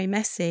very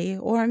messy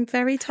or I'm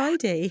very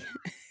tidy.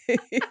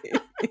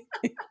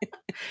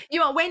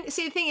 You are.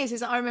 See, the thing is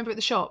that I remember at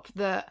the shop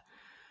that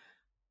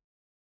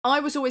I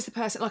was always the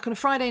person, like on a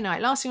Friday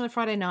night, last thing on a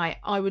Friday night,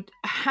 I would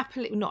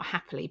not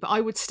happily, but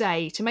I would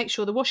stay to make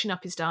sure the washing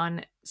up is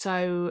done.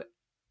 So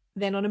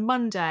then on a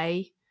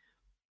Monday,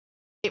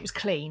 it was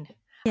clean.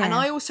 Yeah. And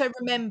I also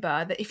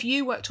remember that if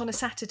you worked on a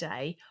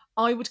Saturday,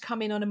 I would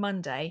come in on a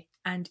Monday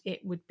and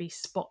it would be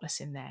spotless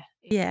in there.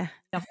 Yeah.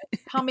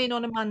 Come in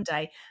on a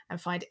Monday and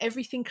find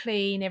everything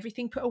clean,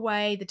 everything put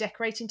away, the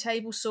decorating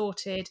table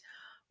sorted,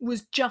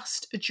 was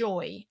just a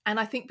joy. And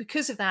I think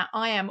because of that,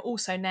 I am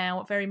also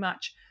now very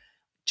much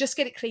just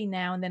get it clean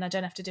now and then I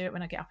don't have to do it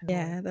when I get up in the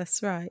morning. Yeah,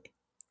 that's right.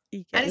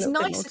 And it's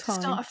nicer to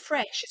start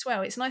afresh as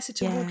well. It's nicer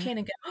to walk in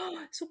and go, oh,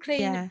 it's all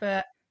clean,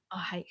 but I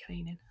hate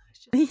cleaning.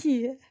 It's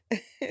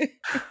just...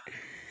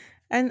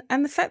 And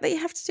the fact that you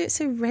have to do it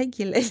so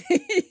regularly.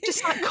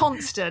 Just like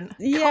constant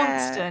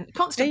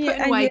putting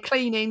away,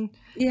 cleaning.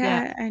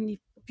 Yeah, and you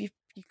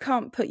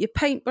can't put your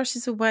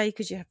paintbrushes away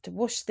because you have to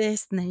wash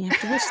this and then you have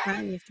to wash that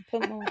and you have to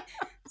put more.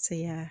 So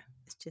yeah,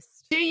 it's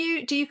just. Do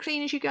you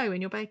clean as you go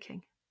when you're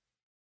baking?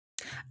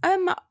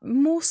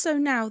 More so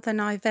now than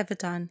I've ever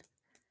done.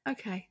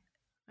 Okay.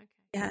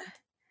 Yeah,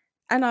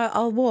 and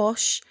I'll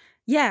wash.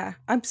 Yeah,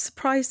 I'm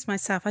surprised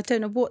myself. I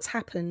don't know what's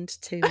happened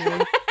to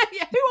me.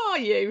 Yeah, who are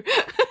you?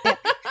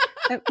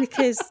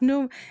 Because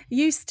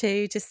used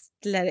to just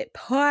let it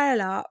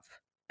pile up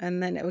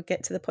and then it would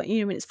get to the point,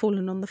 when it's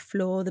fallen on the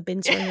floor, the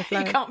bins are on the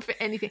floor. You can't fit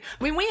anything.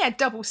 I mean, we had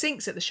double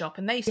sinks at the shop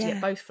and they used to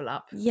get both full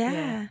up.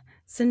 Yeah.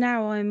 So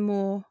now I'm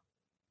more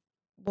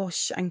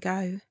wash and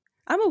go.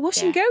 I'm a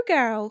wash and go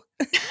girl.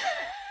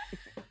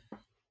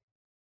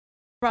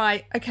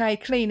 Right. Okay.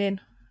 Cleaning.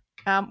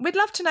 We'd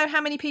love to know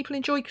how many people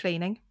enjoy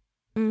cleaning.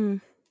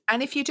 Mm.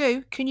 And if you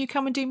do, can you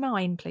come and do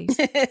mine, please?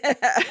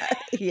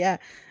 Yeah.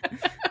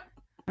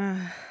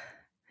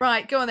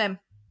 Right, go on then.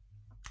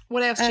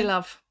 What else do you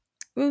love?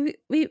 Well,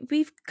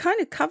 we've kind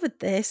of covered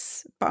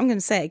this, but I'm going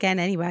to say it again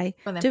anyway.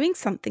 Doing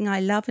something I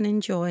love and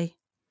enjoy.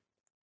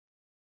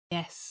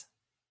 Yes.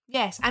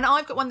 And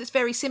I've got one that's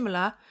very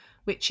similar,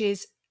 which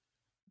is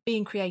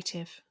being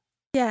creative.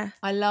 Yeah.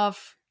 I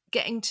love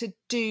getting to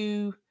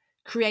do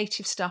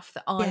creative stuff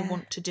that I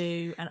want to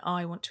do and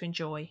I want to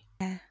enjoy.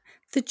 Yeah.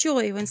 The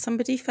joy when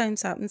somebody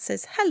phones up and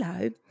says,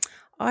 hello,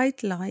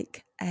 I'd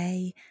like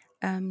a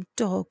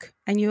dog,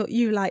 and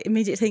you like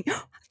immediately think,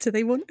 oh, do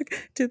they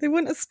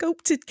want a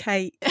sculpted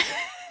cake?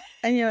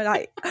 And you're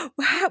like,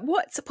 well,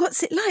 what's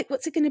it like?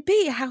 What's it going to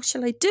be? How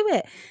shall I do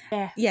it?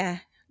 Yeah,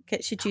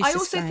 gets your juices. I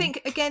also flowing.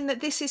 think again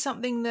that this is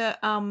something that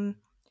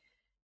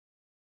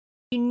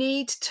you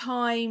need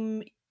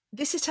time.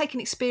 This has taken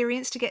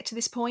experience to get to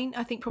this point.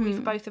 I think probably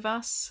for both of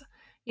us.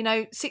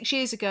 6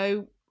 years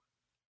ago,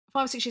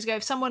 5 or 6 years ago,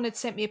 if someone had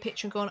sent me a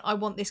picture and gone, I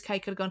want this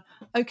cake, I'd have gone,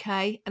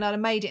 okay, and I'd have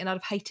made it and I'd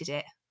have hated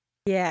it.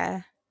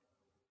 Yeah.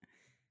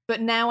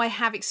 But now I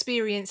have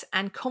experience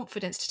and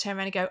confidence to turn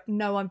around and go,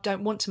 no, I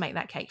don't want to make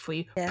that cake for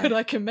you, but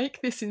I can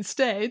make this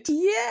instead.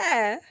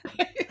 Yeah.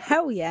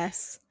 Hell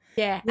yes.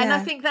 Yeah. And I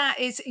think that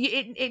is,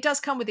 it does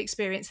come with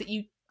experience that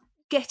you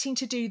getting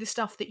to do the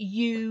stuff that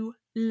you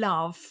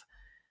love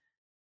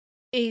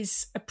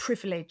is a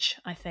privilege,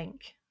 I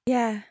think.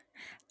 Yeah.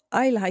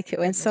 I like it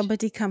when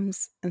somebody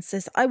comes and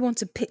says, I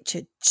want a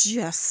picture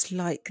just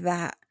like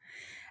that.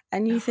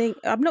 and you think,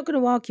 I'm not going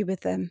to argue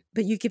with them,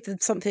 but you give them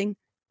something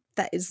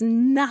that is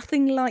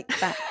nothing like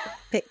that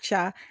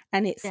picture,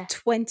 and it's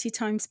 20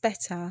 times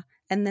better,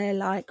 and they're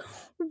like,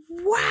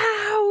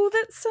 wow,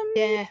 that's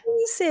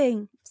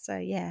amazing. So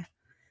yeah.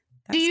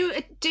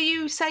 Do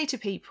you say to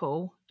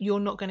people, you're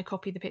not going to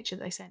copy the picture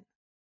that they sent?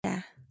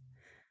 Yeah.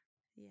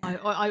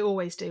 I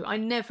always do. I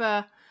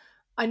never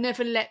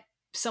let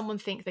someone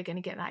think they're going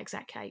to get that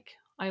exact cake.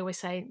 I always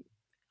say,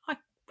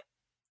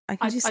 I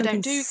can do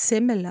something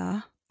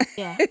similar.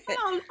 Yeah,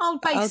 I'll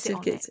base it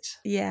on it.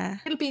 Yeah,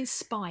 it'll be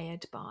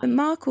inspired by. But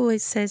Mark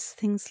always says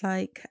things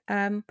like,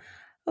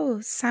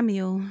 "Oh,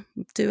 Samuel,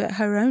 do it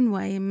her own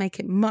way and make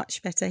it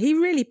much better." He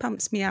really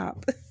pumps me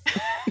up.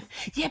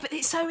 Yeah, but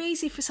it's so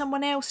easy for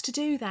someone else to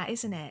do that,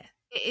 isn't it?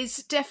 It is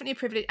definitely a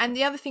privilege. And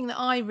the other thing that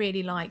I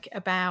really like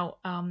about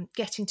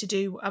getting to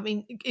do, I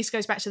mean, this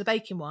goes back to the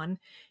baking one,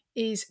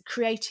 is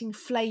creating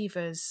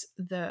flavours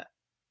that,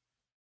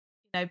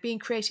 being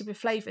creative with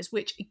flavours,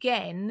 which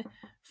again,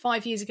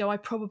 5 years ago, I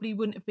probably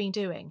wouldn't have been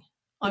doing.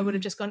 I would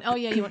have just gone, oh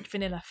yeah, you want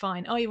vanilla,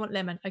 fine. Oh, you want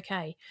lemon,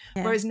 okay.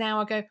 Yeah. Whereas now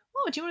I go,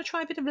 oh, do you want to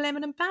try a bit of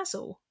lemon and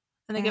basil?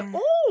 And they go,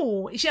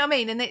 oh, you know what I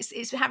mean? And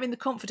it's having the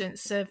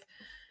confidence of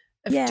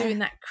doing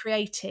that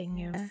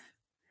creating of.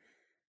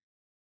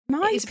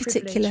 My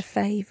particular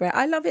favourite,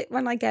 I love it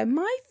when I go,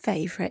 my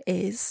favourite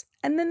is,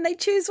 and then they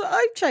choose what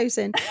I've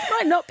chosen. It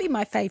might not be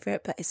my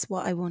favourite, but it's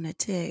what I want to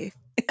do.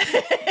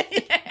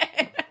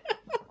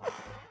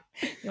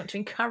 You want to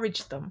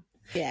encourage them.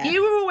 Yeah.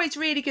 You were always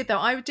really good, though.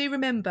 I do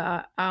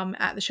remember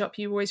at the shop,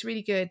 you were always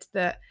really good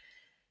that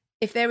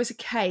if there was a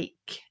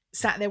cake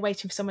sat there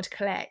waiting for someone to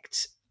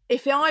collect,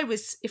 if I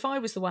was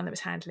the one that was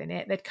handling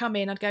it, they'd come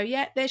in, I'd go,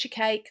 yeah, there's your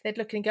cake. They'd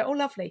look and go, oh,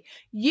 lovely.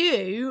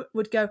 You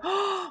would go,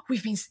 oh,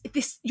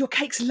 your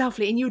cake's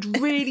lovely. And you'd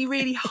really,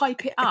 really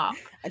hype it up.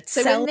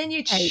 So then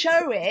you'd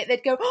show it,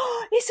 they'd go,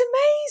 oh, it's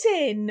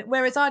amazing.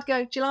 Whereas I'd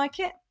go, do you like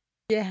it?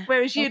 Yeah.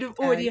 Whereas you'd have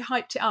already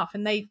hyped it up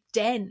and they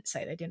daren't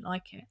say they didn't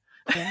like it.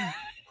 Yeah.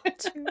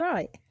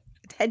 Right.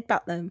 I'd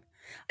headbutt them.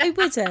 I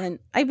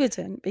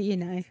wouldn't, but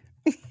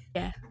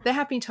Yeah, there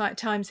have been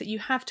times that you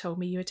have told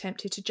me you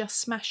attempted to just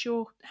smash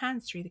your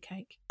hands through the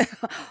cake.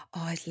 Oh,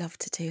 I'd love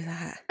to do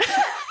that.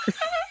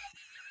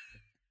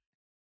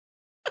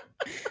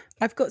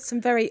 I've got some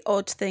very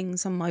odd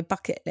things on my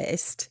bucket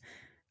list,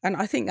 and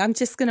I think I'm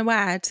just going to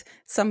add,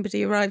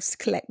 somebody arrives to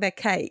collect their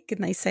cake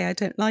and they say I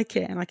don't like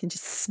it, and I can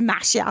just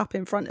smash it up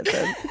in front of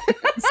them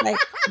and say,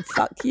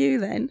 fuck you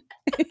then.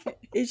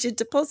 Here's your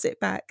deposit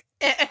back.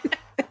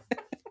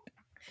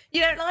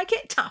 You don't like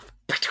it? Tough.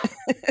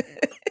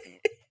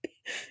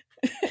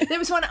 There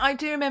was one, I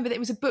do remember, that it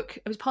was a book,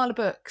 it was a pile of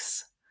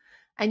books,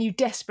 and you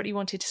desperately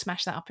wanted to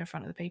smash that up in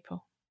front of the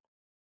people.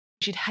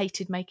 You'd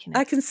hated making it.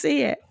 I can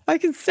see it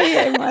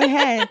in my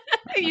head.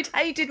 You'd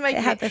hated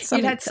making it.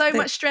 You'd had so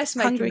much stress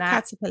making Hungry that.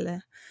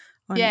 Caterpillar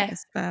on it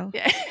as well.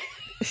 Yeah.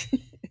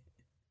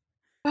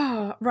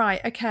 Oh, right,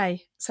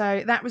 okay.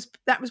 So that was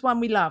one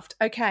we loved.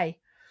 Okay.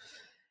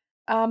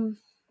 Another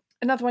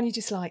one you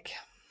dislike?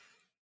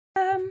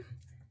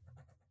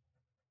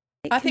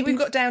 I think we've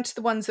got down to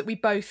the ones that we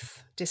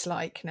both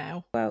dislike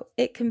now. Well,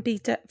 it can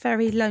be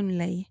very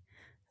lonely.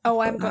 Oh,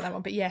 I haven't got that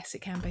one, but yes,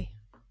 it can be.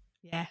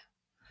 Yeah.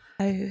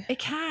 Oh. It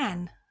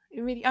can.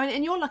 It really. I mean,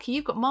 and you're lucky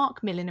you've got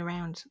Mark milling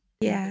around.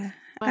 Yeah,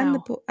 wow.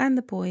 and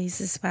the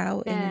boys as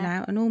well, in and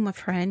out, and all my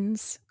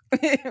friends.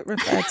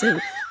 Refer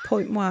to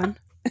point one.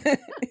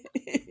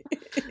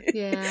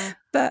 Yeah.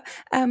 But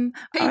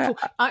people,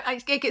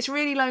 it gets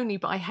really lonely,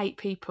 but I hate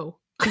people.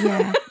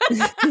 Yeah.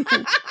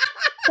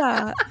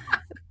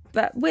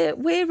 But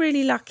we're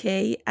really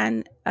lucky,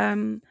 and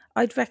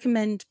I'd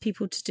recommend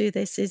people to do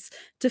this, is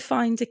to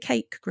find a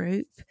cake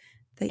group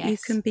that you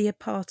can be a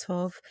part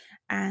of,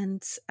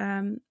 and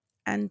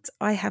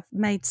I have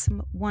made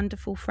some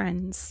wonderful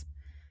friends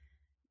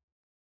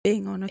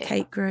being on a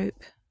cake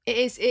group. It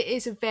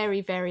is a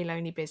very, very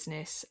lonely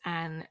business,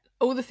 and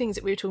all the things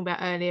that we were talking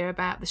about earlier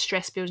about the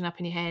stress building up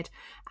in your head,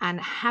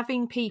 and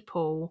having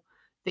people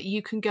that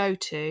you can go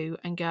to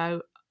and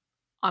go,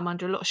 I'm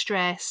under a lot of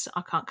stress,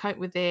 I can't cope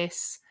with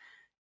this,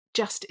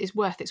 just is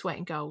worth its weight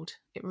in gold.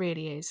 It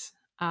really is.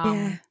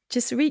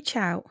 Just reach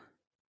out.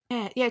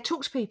 Yeah,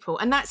 talk to people.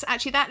 And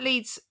that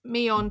leads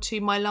me on to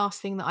my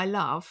last thing that I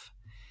love,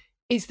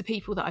 is the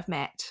people that I've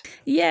met.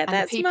 Yeah,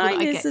 that's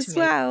mine as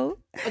well.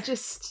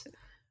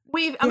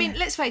 I mean,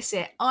 let's face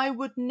it, I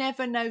would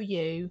never know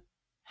you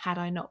had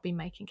I not been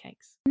making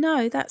cakes.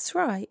 No, that's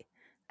right.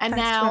 And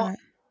now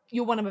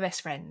you're one of my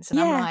best friends. And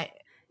I'm like,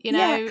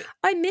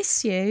 I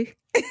miss you.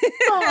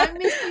 Oh, I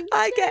miss you too.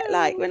 I get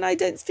like, when I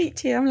don't speak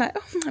to you, I'm like,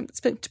 oh, I haven't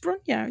spoken to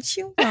Bronya. Is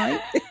she all right?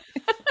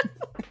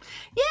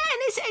 Yeah,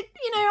 and it's,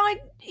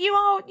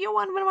 you're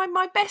one of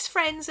my best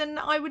friends, and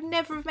I would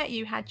never have met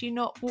you had you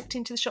not walked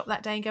into the shop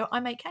that day and go, I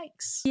make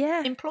cakes.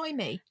 Yeah. Employ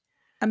me.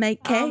 I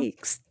make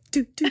cakes.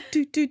 Do.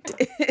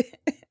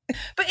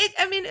 But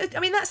I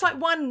mean that's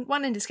like one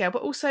end of the scale,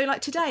 but also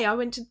like today I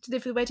went to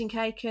deliver the wedding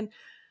cake and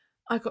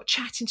I got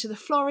chatting to the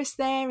florist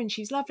there, and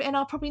she's lovely, and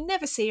I'll probably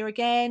never see her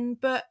again,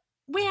 but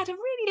we had a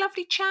really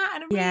lovely chat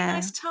and a really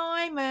nice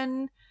time,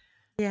 and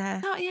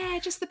Yeah. Oh, yeah,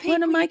 just the people.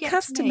 One of my you get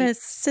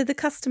customers, so the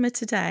customer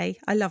today,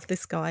 I love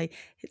this guy.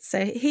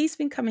 So he's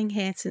been coming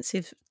here since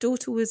his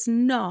daughter was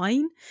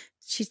 9.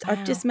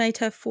 I've just made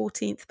her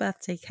 14th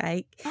birthday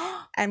cake,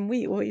 and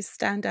we always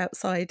stand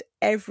outside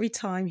every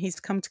time he's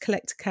come to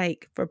collect a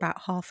cake for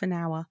about half an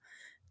hour,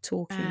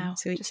 talking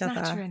to each other.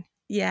 Nattering.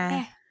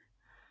 Yeah.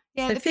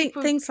 Yeah, So the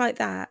people, things like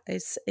that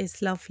is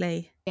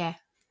lovely. Yeah.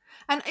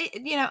 And,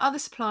 other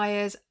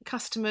suppliers,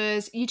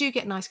 customers, you do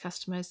get nice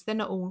customers. They're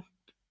not all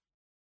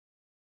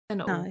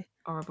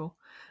horrible.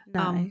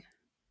 No.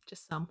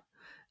 Just some.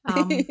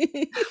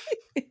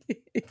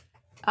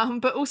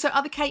 But also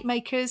other cake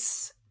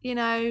makers,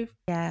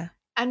 Yeah.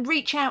 and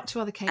reach out to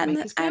other cake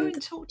makers. Go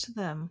and talk to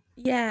them.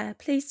 Yeah,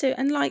 please do.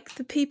 And like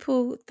the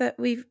people that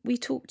we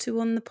talk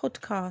to on the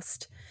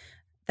podcast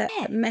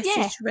that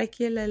message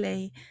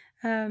regularly,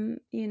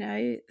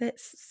 that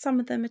some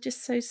of them are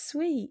just so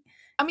sweet.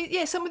 I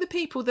mean, some of the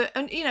people that,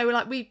 and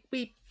like we've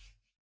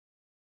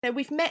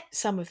met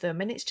some of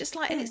them, and it's just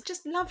like, and it's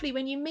just lovely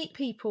when you meet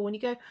people and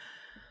you go,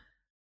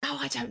 oh,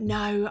 I don't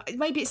know,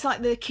 maybe it's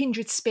like the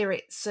kindred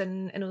spirits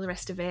and all the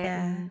rest of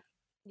it.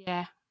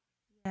 Yeah.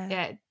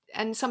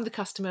 And some of the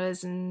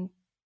customers, and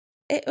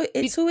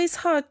it's always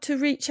hard to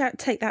reach out,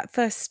 take that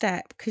first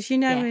step, because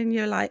when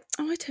you're like,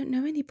 oh, I don't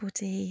know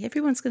anybody,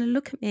 everyone's going to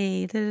look at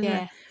me.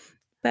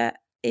 But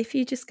if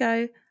you just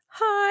go,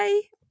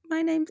 hi,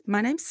 my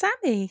name's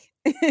Sammy,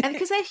 and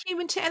because they're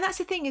human too, and that's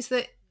the thing, is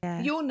that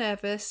you're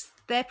nervous,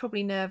 they're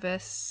probably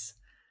nervous,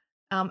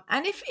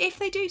 and if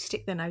they do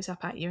stick their nose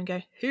up at you and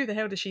go, who the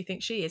hell does she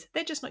think she is,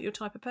 they're just not your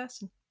type of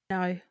person.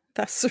 No,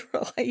 that's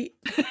right.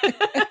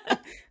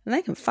 And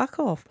they can fuck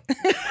off.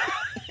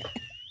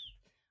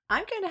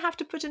 I'm going to have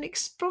to put an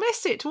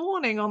explicit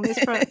warning on this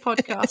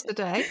podcast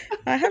today.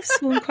 I have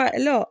sworn quite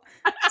a lot.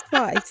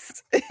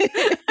 Twice.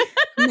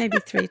 Maybe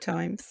 3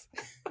 times.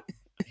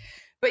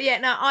 But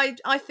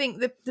I think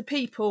the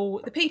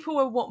people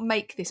are what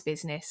make this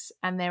business,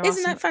 and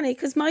Isn't that funny?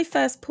 Because my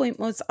first point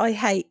was I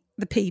hate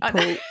the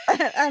people,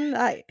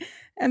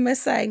 and we're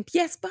saying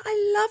yes, but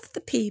I love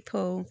the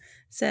people.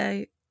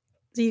 So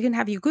you can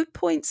have your good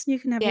points and you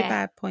can have your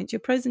bad points, your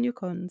pros and your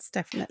cons,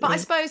 definitely. But I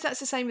suppose that's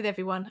the same with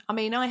everyone. I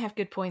mean, I have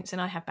good points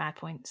and I have bad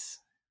points.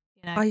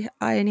 I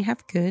only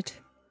have good.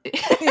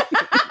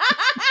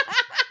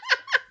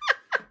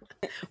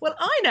 Well,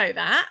 I know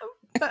that.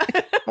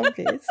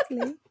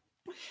 Obviously.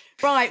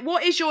 Right,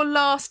 what is your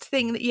last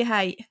thing that you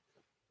hate?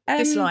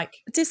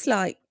 Dislike.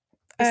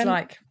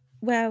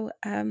 Well,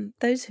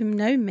 those who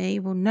know me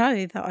will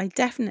know that I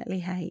definitely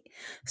hate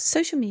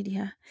social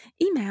media,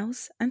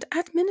 emails, and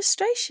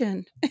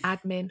administration.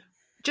 Admin.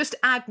 Just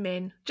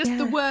admin. Just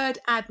the word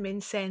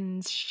admin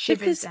sends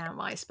shivers down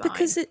my spine.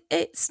 Because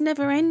it's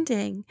never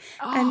ending.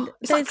 And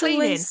it's like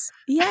cleaning.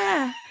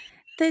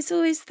 There's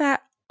always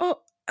that,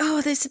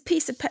 there's a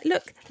piece of paper.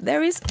 Look,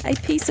 there is a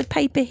piece of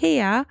paper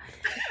here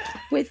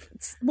with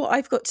what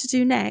I've got to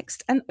do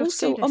next. And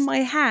also on my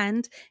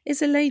hand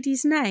is a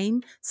lady's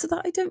name so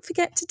that I don't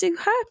forget to do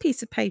her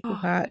piece of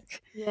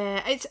paperwork.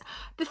 It's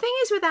the thing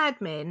is with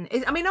admin,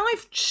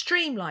 I've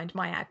streamlined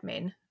my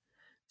admin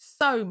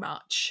so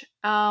much.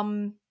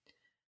 And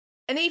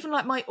even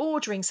like my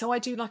ordering, so I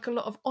do like a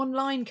lot of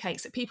online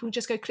cakes that people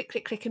just go click,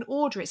 click, click and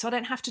order it. So I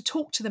don't have to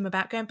talk to them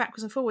about going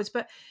backwards and forwards.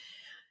 But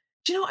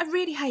do you know what I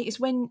really hate is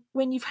when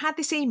you've had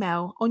this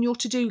email on your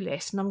to-do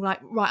list and I'm like,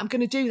 right, I'm going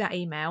to do that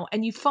email,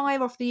 and you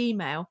fire off the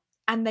email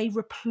and they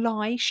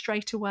reply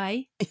straight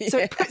away. So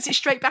it puts it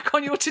straight back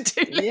on your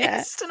to-do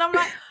list. And I'm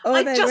like,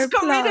 I just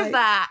got rid of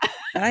that.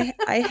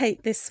 I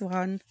hate this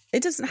one.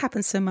 It doesn't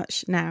happen so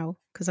much now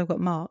because I've got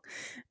Mark,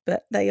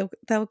 but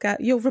they'll go,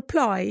 you'll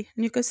reply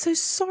and you go, so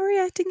sorry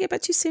I didn't get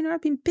back to you sooner.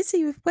 I've been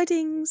busy with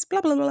weddings, blah,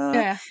 blah, blah.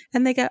 Yeah.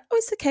 And they go, oh,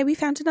 it's okay. We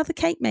found another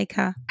cake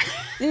maker.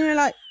 And you're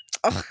like,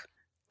 oh.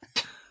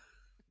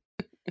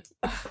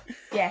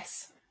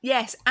 Yes,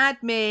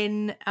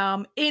 admin,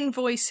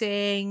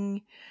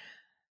 invoicing,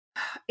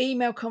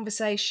 email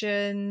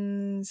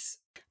conversations.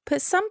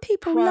 But some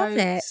people love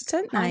it,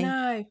 don't they? I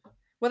know.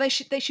 Well, they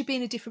should be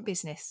in a different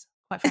business,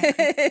 quite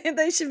frankly.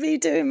 They should be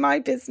doing my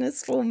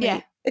business for me.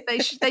 Yeah,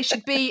 they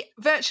should be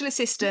virtual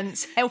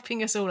assistants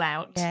helping us all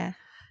out. Yeah.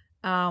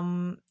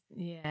 And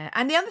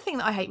the other thing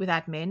that I hate with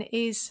admin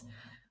is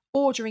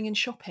ordering and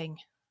shopping.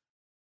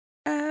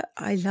 I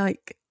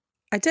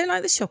don't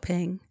like the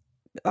shopping.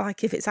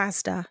 Like if it's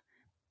Asda,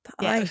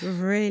 but I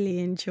really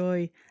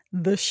enjoy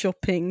the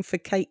shopping for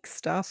cake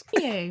stuff.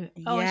 You?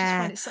 Oh,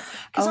 yeah. I just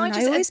find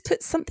it I always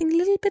put something a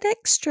little bit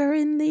extra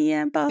in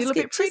the basket. A little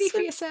bit pretty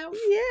for yourself.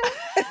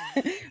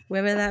 Yeah.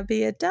 Whether that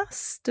be a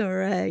dust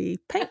or a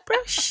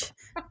paintbrush,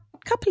 a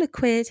couple of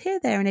quid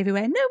here, there and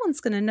everywhere. No one's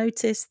going to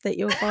notice that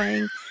you're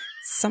buying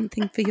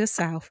something for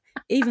yourself,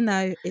 even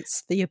though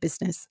it's for your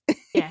business.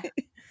 Yeah.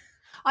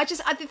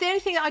 The only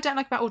thing that I don't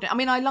like about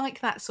ordering, I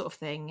like that sort of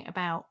thing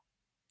about,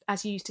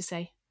 as you used to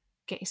say,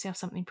 get yourself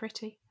something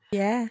pretty.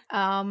 Yeah.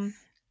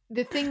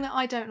 The thing that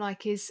I don't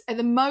like is, at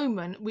the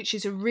moment, which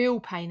is a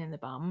real pain in the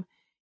bum,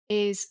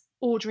 is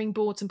ordering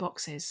boards and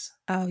boxes.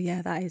 Oh,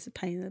 yeah, that is a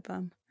pain in the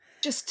bum.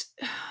 Just,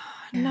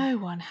 no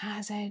one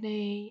has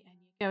any.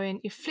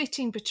 And you're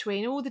flitting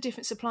between all the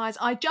different suppliers.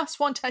 I just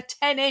want a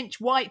 10-inch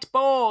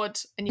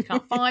whiteboard, and you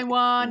can't find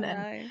one. No.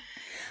 And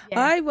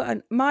I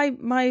want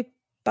my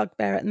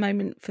bugbear at the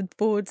moment for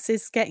boards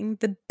is getting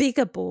the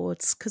bigger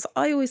boards, because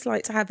I always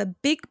like to have a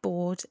big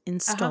board in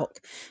stock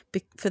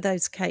for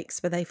those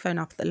cakes where they phone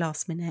up at the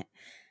last minute.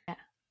 Yeah.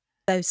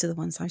 Those are the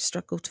ones I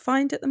struggle to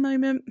find at the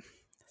moment.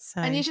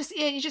 So. And you're just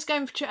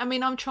going for. I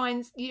mean,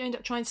 you end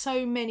up trying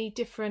so many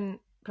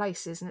different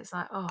places, and it's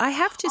like, oh. I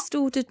have just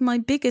ordered my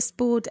biggest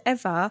board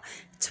ever,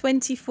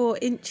 24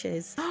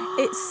 inches.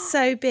 It's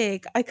so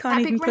big, I can't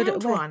even put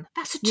it away. One.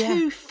 That's a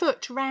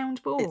 2-foot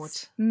round board.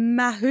 It's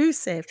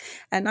massive,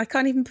 and I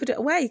can't even put it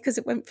away because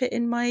it won't fit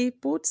in my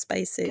board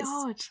spaces.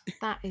 God,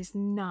 that is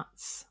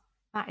nuts.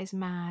 That is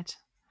mad.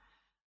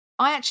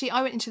 I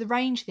went into the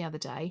range the other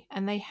day,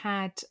 and they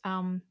had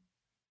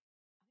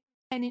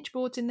 10-inch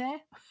boards in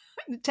there.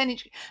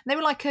 10-inch. They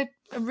were like a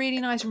really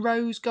nice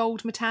rose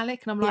gold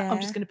metallic, and I'm like,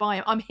 I'm just going to buy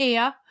them. I'm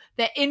here.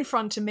 They're in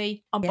front of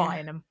me. I'm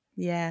buying them.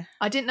 Yeah.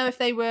 I didn't know if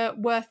they were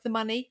worth the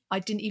money. I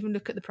didn't even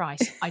look at the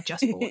price. I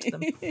just bought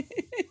them.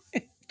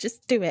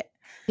 Just do it.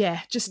 Yeah,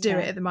 just do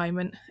it at the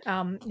moment.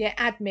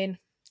 Admin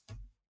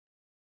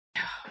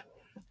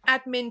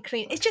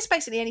clean. It's just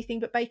basically anything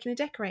but baking and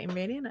decorating,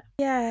 really, isn't it?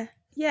 Yeah.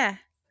 Yeah.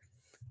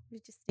 We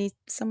just need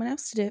someone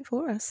else to do it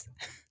for us.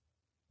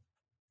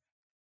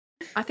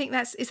 I think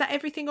is that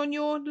everything on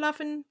your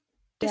love and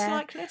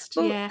dislike list?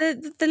 Well,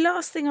 the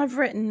last thing I've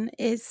written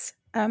is,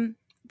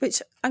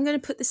 which I'm going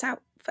to put this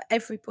out for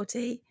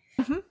everybody.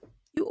 Mm-hmm.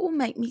 You all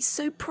make me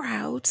so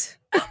proud.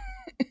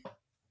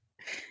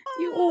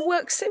 You all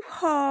work so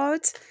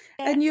hard,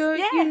 and you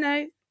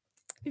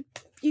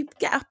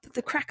get up at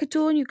the crack of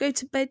dawn. You go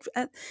to bed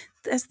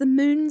as the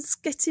moon's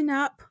getting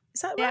up.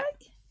 Is that right?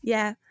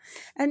 Yeah.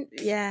 And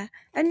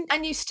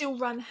you still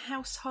run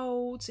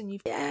households, and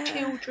you've got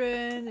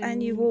children,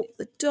 and you walk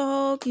the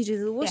dog, you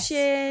do the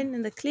washing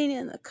and the cleaning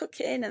and the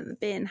cooking and the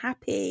being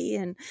happy,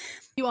 and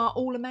you are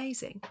all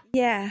amazing.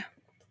 Yeah.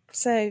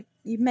 So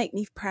you make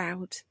me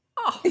proud.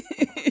 Oh,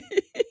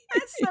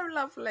 that's so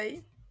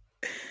lovely.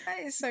 That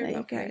is so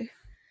lovely. There you go.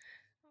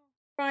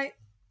 Right.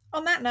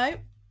 On that note,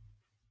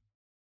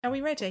 are we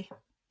ready?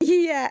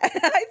 Yeah. I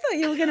thought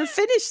you were going to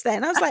finish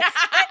then. I was like,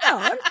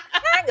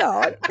 hang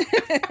on.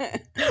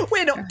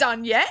 We're not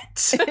done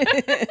yet.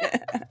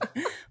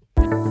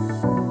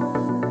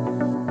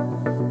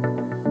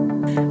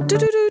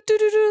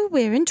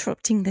 We're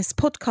interrupting this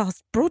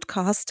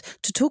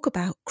broadcast to talk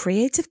about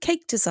creative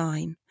cake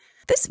design.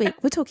 This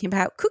week we're talking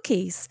about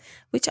cookies,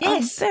 which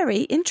are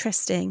very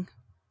interesting.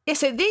 Yeah,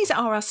 so these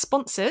are our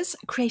sponsors,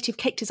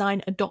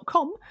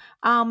 creativecakedesign.com.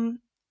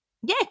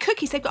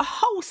 Cookies. They've got a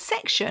whole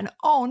section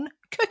on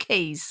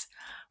cookies,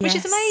 which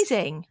is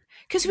amazing.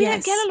 Because we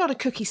don't get a lot of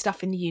cookie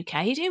stuff in the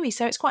UK, do we?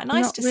 So it's quite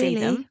nice to see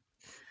them.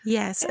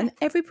 Yes, and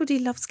everybody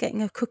loves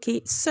getting a cookie.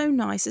 It's so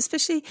nice,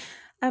 especially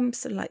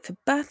sort of like for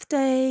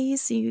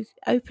birthdays. You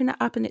open it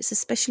up and it's a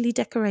specially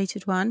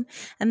decorated one.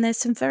 And there's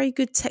some very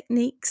good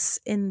techniques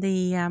in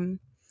the,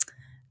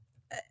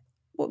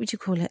 what would you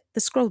call it?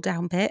 The scroll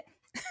down bit.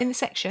 In the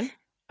section.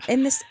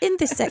 In this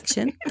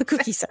section, the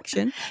cookie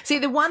section. See,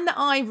 the one that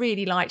I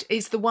really liked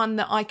is the one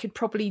that I could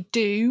probably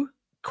do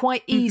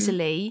quite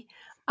easily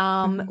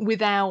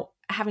without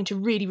having to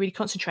really, really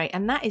concentrate,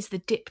 and that is the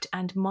dipped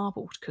and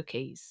marbled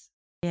cookies.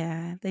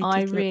 Yeah,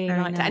 I really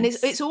like that. And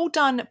it's all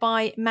done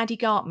by Maddie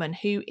Gartman,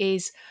 who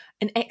is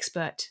an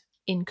expert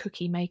in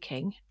cookie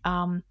making.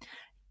 And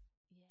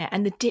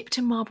the dipped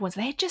and marbled ones,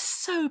 they're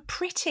just so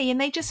pretty, and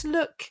they just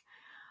look,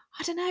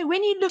 I don't know,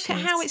 when you look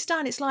at how it's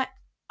done, it's like,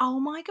 oh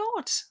my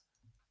God.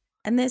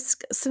 And there's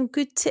some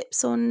good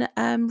tips on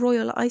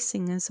royal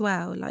icing as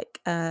well, like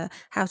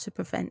how to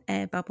prevent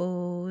air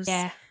bubbles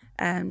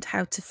and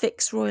how to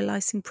fix royal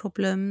icing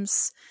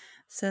problems.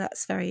 So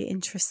that's very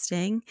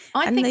interesting.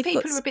 I think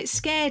people are a bit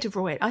scared of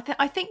royal.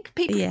 I think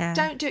people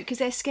don't do it because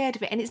they're scared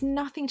of it, and it's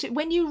nothing to.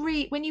 When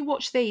you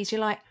watch these,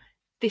 you're like,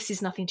 this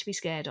is nothing to be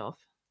scared of.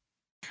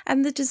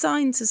 And the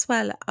designs as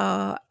well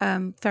are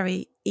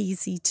very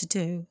easy to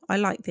do. I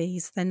like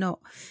these. They're not.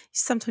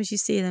 Sometimes you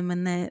see them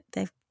and they're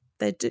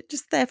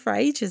just there for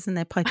ages, and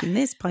they're piping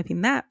this,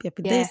 piping that,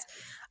 piping this.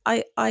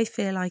 I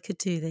feel I could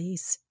do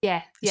these.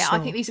 Yeah. Sure. I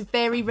think these are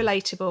very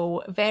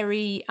relatable,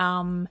 very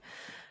I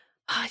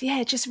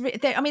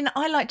mean,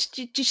 I liked.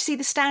 Did you see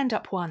the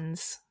stand-up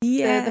ones?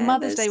 Yeah, the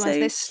Mother's Day ones.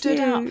 They're stood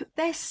up.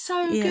 They're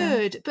so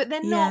good, but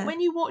they're not.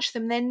 When you watch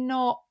them, they're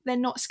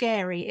not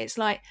scary. It's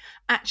like,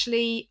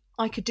 actually,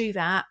 I could do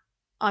that.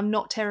 I'm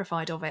not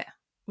terrified of it,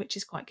 which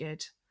is quite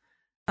good.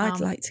 I'd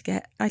like to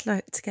get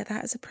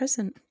that as a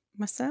present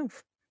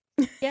myself.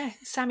 Yeah,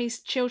 Sammy's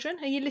children.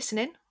 Are you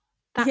listening?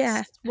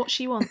 That's what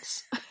she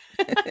wants.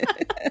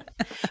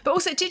 But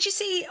also, did you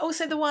see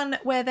also the one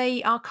where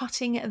they are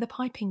cutting the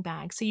piping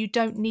bag so you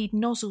don't need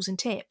nozzles and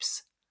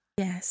tips?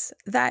 Yes,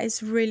 that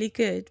is really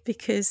good,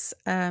 because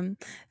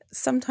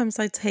sometimes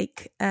I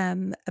take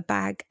a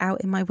bag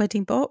out in my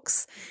wedding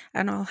box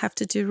and I'll have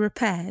to do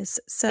repairs.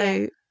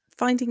 So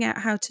finding out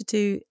how to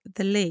do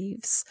the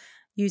leaves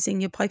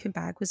using your piping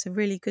bag was a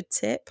really good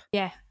tip.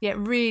 Yeah,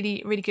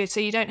 really, really good. So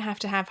you don't have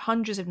to have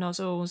hundreds of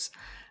nozzles.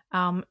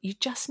 You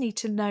just need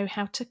to know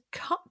how to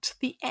cut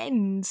the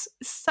ends.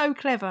 So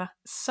clever.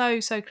 So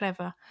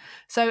clever.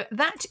 So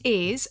that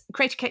is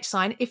Creative Cake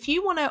Design. If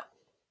you want to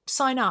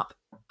sign up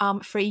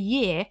for a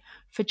year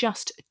for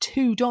just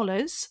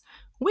 $2,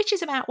 which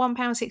is about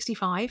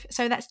 £1.65,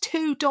 so that's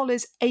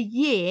 $2 a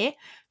year,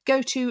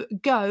 go to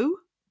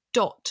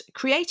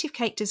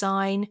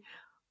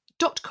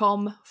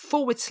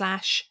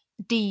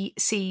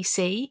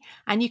go.creativecakedesign.com/DCC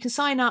and you can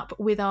sign up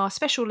with our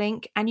special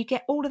link and you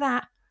get all of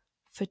that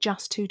for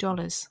just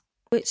 $2.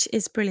 Which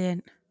is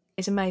brilliant.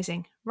 It's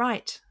amazing.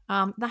 Right.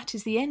 That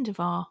is the end of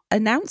our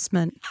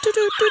announcement.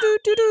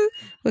 Do-do-do-do-do-do.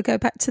 We'll go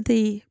back to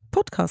the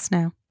podcast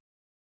now.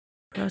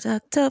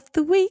 Product of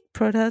the week,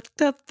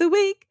 product of the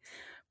week,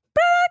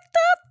 product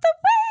of the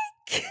week.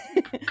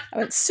 I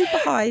went super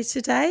high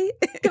today.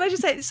 Can I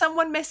just say,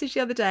 someone messaged the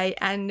other day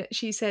and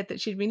she said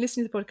that she'd been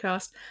listening to the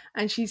podcast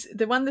and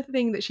the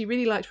thing that she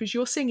really liked was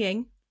your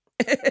singing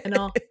and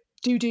our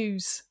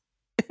do-dos.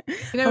 You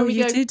know, when we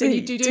go, do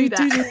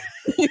that.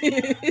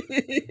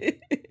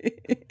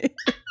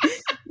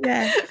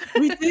 Yeah,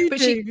 we do. But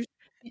she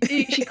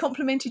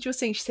complimented your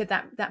singing. She said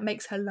that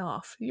makes her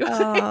laugh.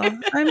 Oh,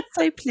 I'm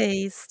so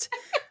pleased.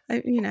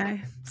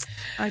 I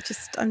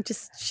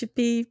just should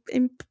be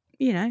in.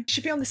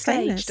 Should be on the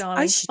stage, famous.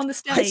 darling. On the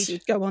stage. I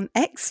should go on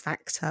X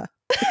Factor.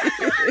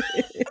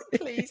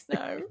 Please,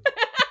 no.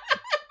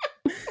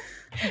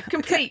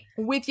 Complete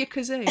with your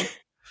kazoo.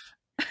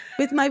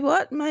 With my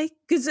what? My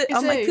kazoo.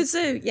 Oh, my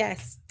kazoo.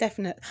 Yes,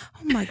 definite.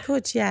 Oh my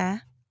God, yeah.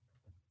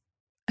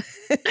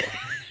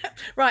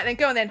 Right, then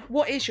go on then.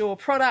 What is your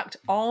product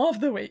of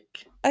the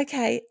week?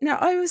 Okay, now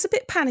I was a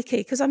bit panicky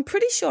because I'm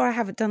pretty sure I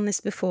haven't done this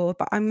before,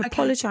 but I'm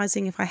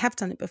apologising if I have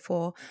done it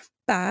before.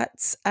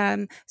 But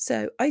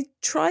so I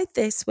tried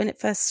this when it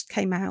first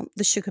came out,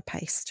 the sugar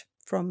paste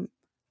from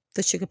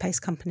the Sugar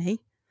Paste Company,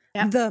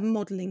 the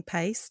modelling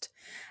paste.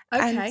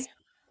 Okay.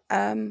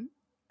 And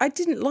I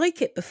didn't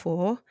like it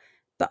before,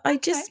 but I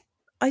just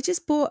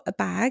bought a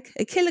bag,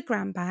 a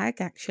kilogram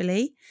bag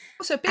actually.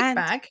 Also a big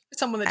bag for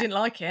someone that didn't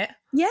like it.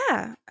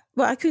 Yeah.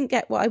 Well, I couldn't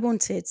get what I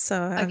wanted,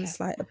 so I was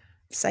like,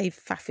 save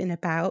faffing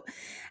about.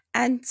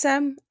 And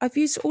I've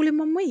used it all in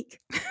 1 week.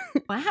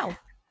 Wow.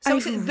 So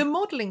is it the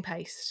modelling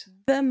paste?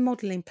 The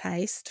modelling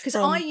paste. Because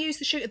I use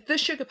the sugar. The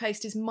sugar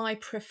paste is my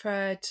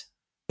preferred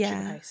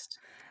sugar paste.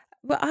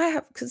 Well,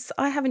 I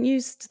haven't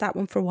used that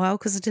one for a while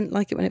because I didn't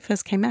like it when it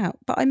first came out.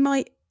 But I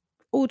might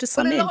order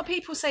some. Well, a lot of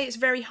people say it's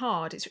very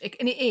hard.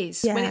 And it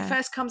is. Yeah. When it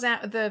first comes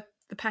out of the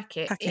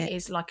packet, it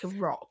is like a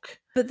rock.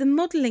 But the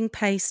modelling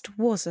paste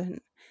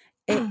wasn't.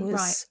 It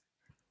was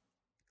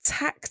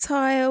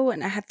tactile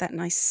and it had that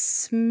nice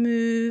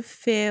smooth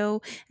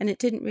feel and it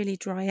didn't really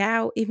dry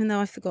out, even though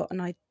I forgot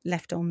and I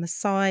left it on the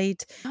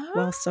side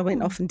whilst I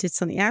went off and did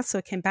something else. So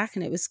I came back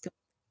and it was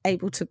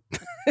able to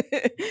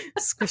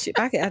squish it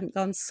back. It hadn't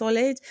gone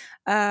solid.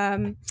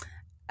 What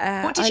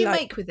did you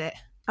make with it?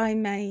 I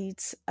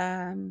made,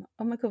 oh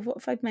my God,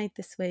 what have I made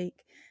this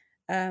week?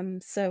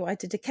 So I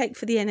did a cake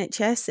for the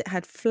NHS. It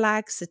had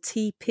flags, a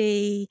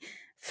teepee,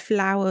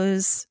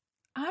 flowers.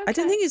 Okay. I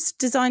don't think it's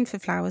designed for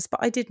flowers,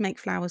 but I did make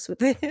flowers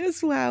with it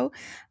as well.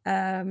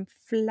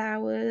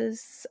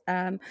 Flowers.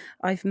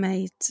 I've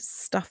made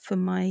stuff for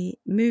my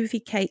movie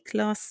cake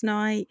last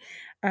night.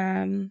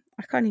 I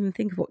can't even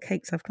think of what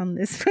cakes I've done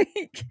this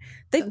week.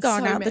 They've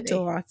gone out the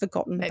door. I've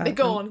forgotten about them. They're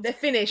gone. They're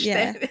finished.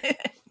 Yeah.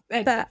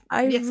 But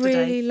I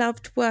really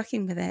loved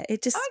working with it.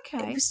 It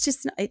was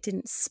just, it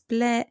didn't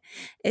split.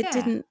 It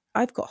didn't,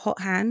 I've got hot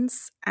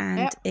hands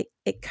and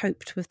it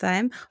coped with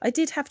them. I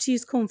did have to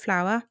use corn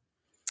flour.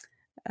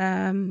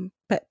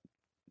 But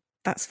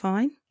that's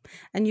fine.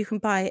 And you can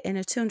buy it in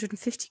a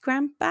 250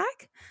 gram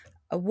bag,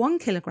 a 1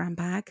 kilogram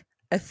bag,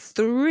 a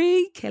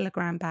 3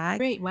 kilogram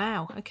bag.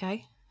 Wow.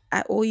 Okay.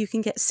 Or you can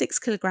get 6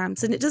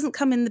 kilograms, and it doesn't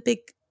come in the big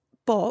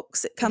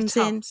box. It comes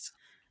in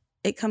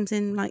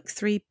like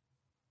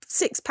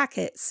 6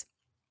 packets.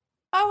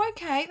 Oh,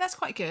 okay. That's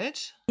quite good.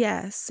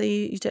 Yeah. So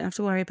you don't have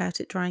to worry about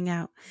it drying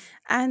out.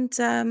 And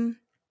I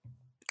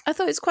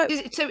thought it's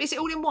quite. So is it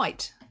all in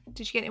white?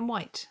 Did you get it in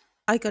white?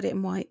 I got it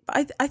in white,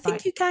 but I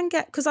think you can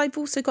get, because I've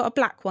also got a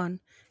black one,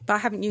 but I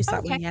haven't used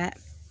that one yet.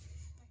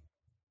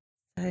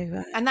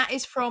 So, and that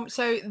is from,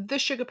 so the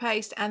sugar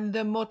paste and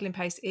the modelling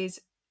paste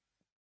is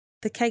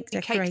the cake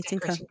decorating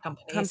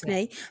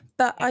company.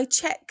 But I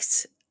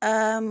checked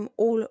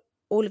all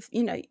of,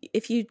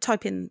 if you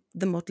type in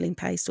the modelling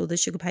paste or the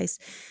sugar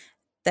paste,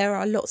 there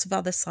are lots of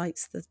other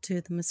sites that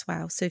do them as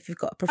well. So if you've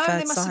got a preferred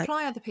site. They must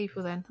supply other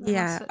people then.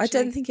 I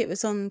don't think it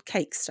was on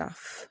cake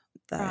stuff.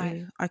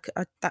 Though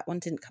that one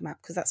didn't come out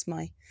because that's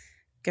my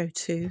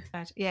go-to.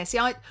 Yeah, see,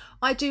 I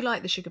do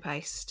like the sugar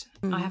paste.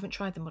 I haven't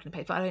tried the modelling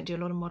paste, but I don't do a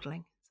lot of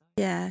modelling.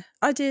 Yeah,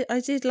 I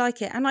did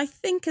like it, and I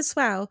think as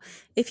well,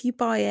 if you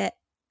buy it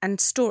and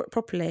store it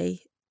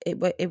properly,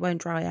 it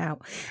won't dry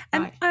out.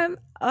 And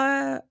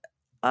I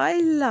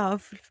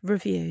love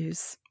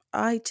reviews.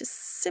 I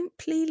just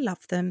simply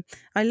love them.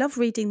 I love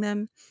reading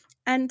them,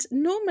 and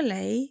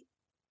normally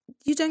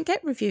you don't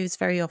get reviews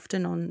very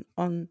often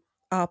on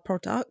our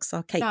products,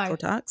 our cake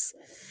products.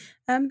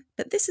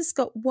 But this has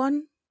got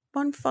one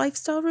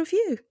 5-star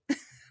review.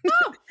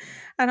 Oh.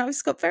 And I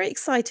just got very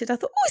excited. I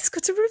thought, it's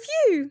got a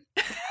review.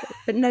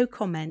 But no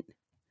comment.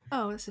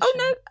 Oh, that's a shame.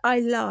 No, I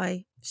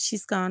lie.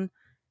 She's gone,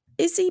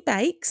 Izzy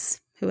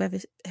Bakes,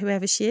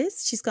 whoever she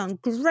is, she's gone,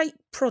 great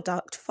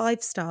product,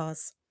 5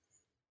 stars.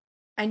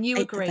 And you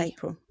agree? 8th of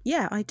April.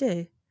 Yeah, I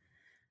do.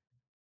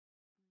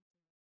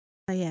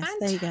 Oh, yes,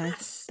 Fantastic. There you go.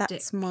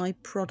 That's my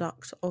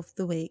product of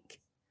the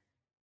week.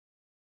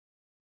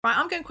 Right,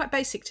 I'm going quite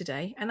basic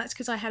today, and that's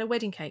because I had a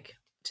wedding cake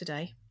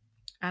today,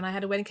 and I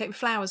had a wedding cake with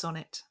flowers on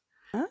it.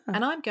 Oh.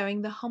 And I'm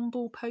going the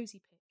humble posy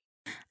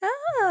pick.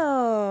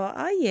 Oh,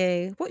 are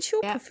you? What's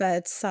your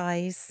preferred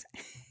size?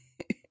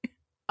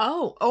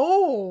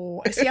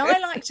 Oh! See, I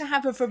like to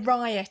have a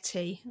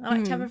variety. I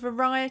like to have a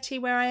variety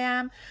where I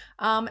am.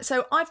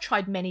 So I've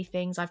tried many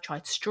things. I've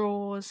tried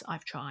straws.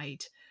 I've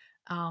tried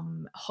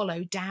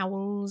hollow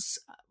dowels,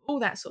 all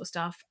that sort of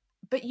stuff.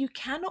 But you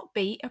cannot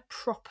beat a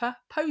proper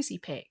posy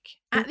pick.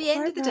 At the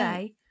end of the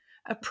day,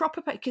 a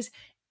proper pick, because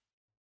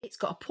it's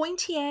got a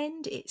pointy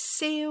end, it's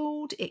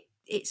sealed,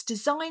 it's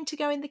designed to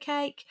go in the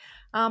cake.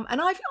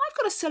 And I've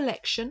got a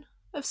selection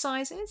of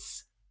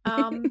sizes.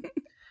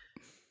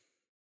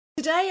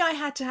 Today I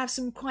had to have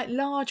some quite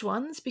large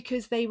ones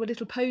because they were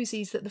little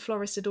posies that the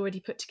florist had already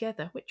put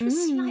together, which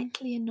was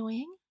slightly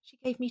annoying. She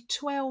gave me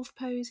 12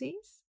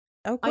 posies.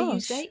 Oh gosh. I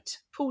used 8,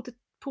 pulled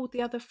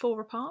the other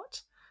 4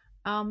 apart.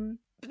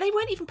 But they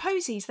weren't even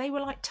posies. They were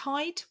like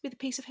tied with a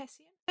piece of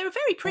hessian. They were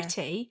very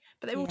pretty,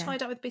 but they were all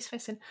tied up with a piece of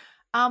hessian.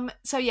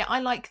 So yeah, I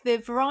like the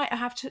variety.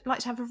 I like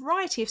to have a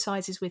variety of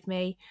sizes with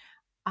me,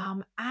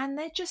 and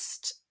they're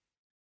just,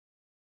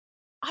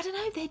 I don't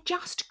know, they're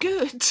just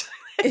good.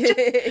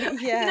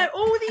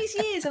 All these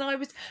years, and I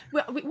was,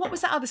 what was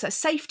that other size?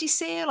 Safety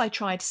seal. I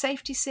tried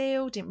safety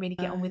seal, didn't really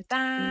get on with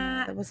that.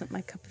 No, that wasn't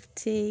my cup of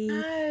tea.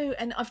 No,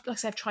 and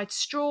I've tried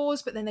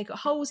straws, but then they got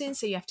holes in,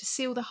 so you have to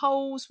seal the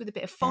holes with a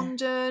bit of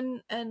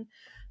fondant, and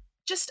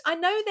just, I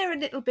know they're a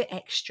little bit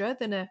extra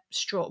than a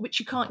straw,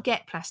 which you can't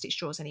get plastic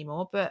straws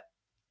anymore, but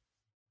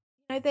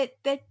they're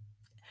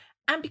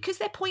and because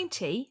they're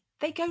pointy,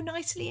 they go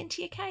nicely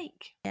into your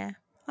cake. Yeah,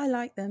 I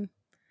like them.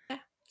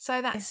 So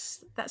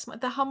that's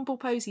the humble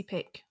posy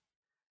pick.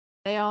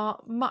 They are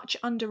much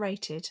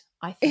underrated,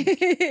 I think.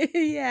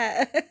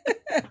 Yeah.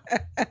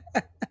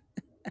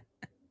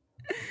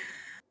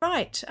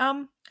 Right.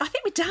 I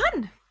think we're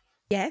done.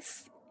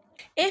 Yes.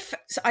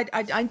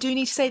 I do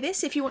need to say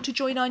this. If you want to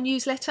join our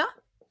newsletter,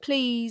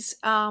 please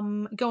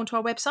go onto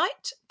our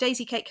website,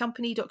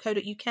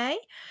 daisycakecompany.co.uk,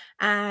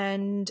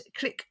 and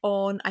click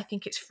on, I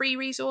think it's free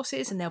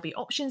resources, and there'll be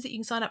options that you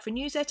can sign up for a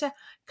newsletter.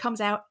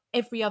 Comes out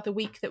every other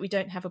week that we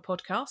don't have a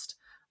podcast.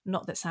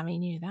 Not that Sammy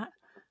knew that.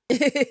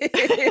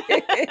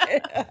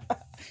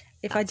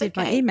 If I did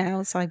my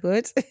emails, I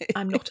would.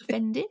 I'm not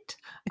offended.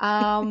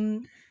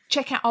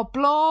 Check out our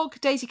blog,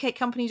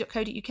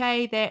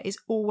 daisycakecompany.co.uk. There is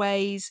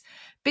always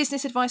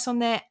business advice on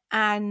there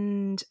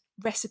and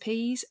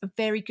recipes. A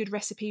very good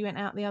recipe went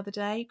out the other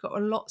day.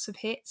 Got lots of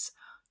hits.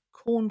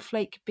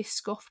 Cornflake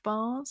Biscoff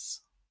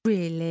bars.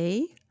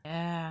 Really?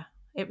 Yeah.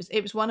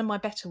 It was one of my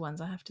better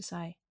ones, I have to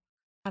say.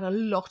 Had a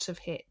lot of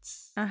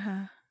hits.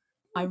 I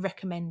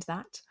recommend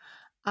that.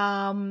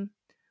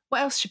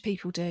 What else should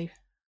people do?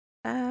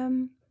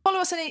 Follow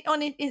us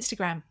on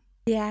Instagram.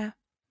 Yeah.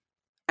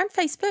 And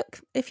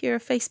Facebook, if you're a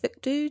Facebook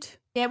dude.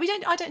 Yeah,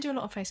 I don't do a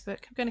lot on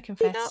Facebook, I'm going to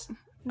confess.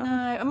 No,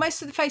 and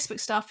most of the Facebook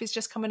stuff is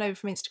just coming over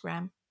from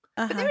Instagram.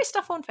 But there is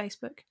stuff on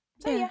Facebook.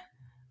 So yeah.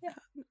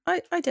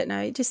 I don't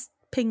know, it just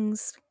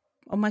pings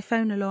on my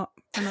phone a lot.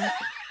 And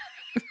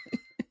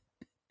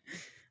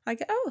I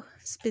go, oh,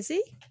 it's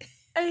busy.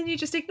 And then you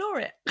just ignore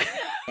it.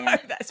 Yeah. Oh,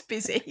 that's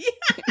busy.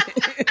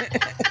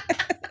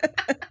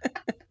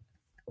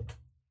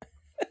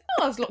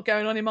 Oh, there's a lot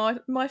going on in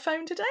my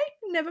phone today.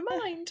 Never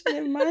mind.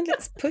 Never mind.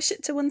 Let's push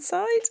it to one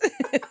side.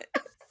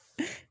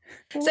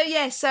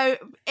 So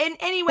in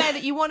anywhere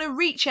that you want to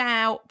reach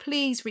out,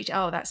 please reach.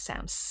 Oh, that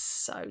sounds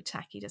so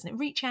tacky, doesn't it?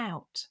 Reach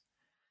out.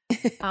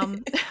 So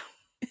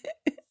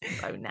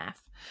naff.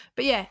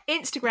 But yeah,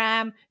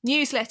 Instagram,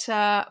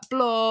 newsletter,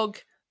 blog.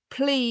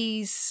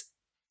 Please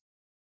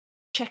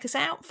check us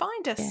out.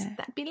 Find us. Yeah.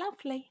 That'd be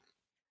lovely.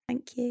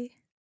 Thank you.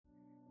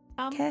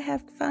 Okay,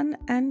 have fun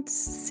and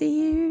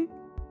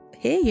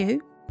hear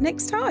you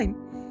next time.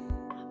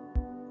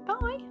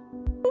 Bye.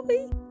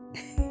 Bye.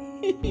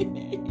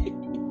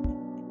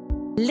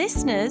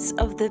 Listeners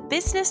of the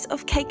Business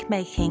of Cake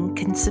Making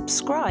can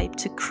subscribe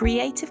to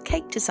Creative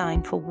Cake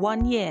Design for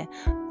 1 year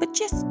for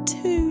just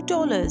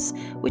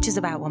 $2, which is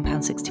about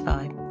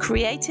 £1.65.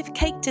 Creative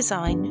Cake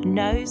Design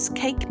knows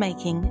cake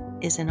making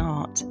is an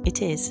art.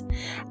 It is.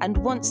 And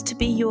wants to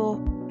be your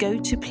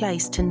go-to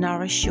place to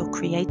nourish your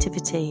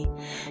creativity.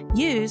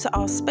 Use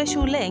our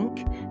special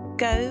link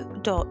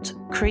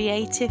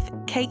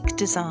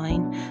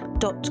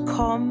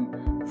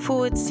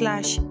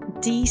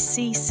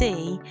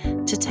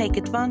go.creativecakdesign.com/DCC to take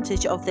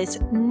advantage of this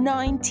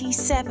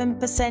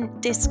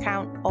 97%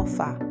 discount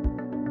offer.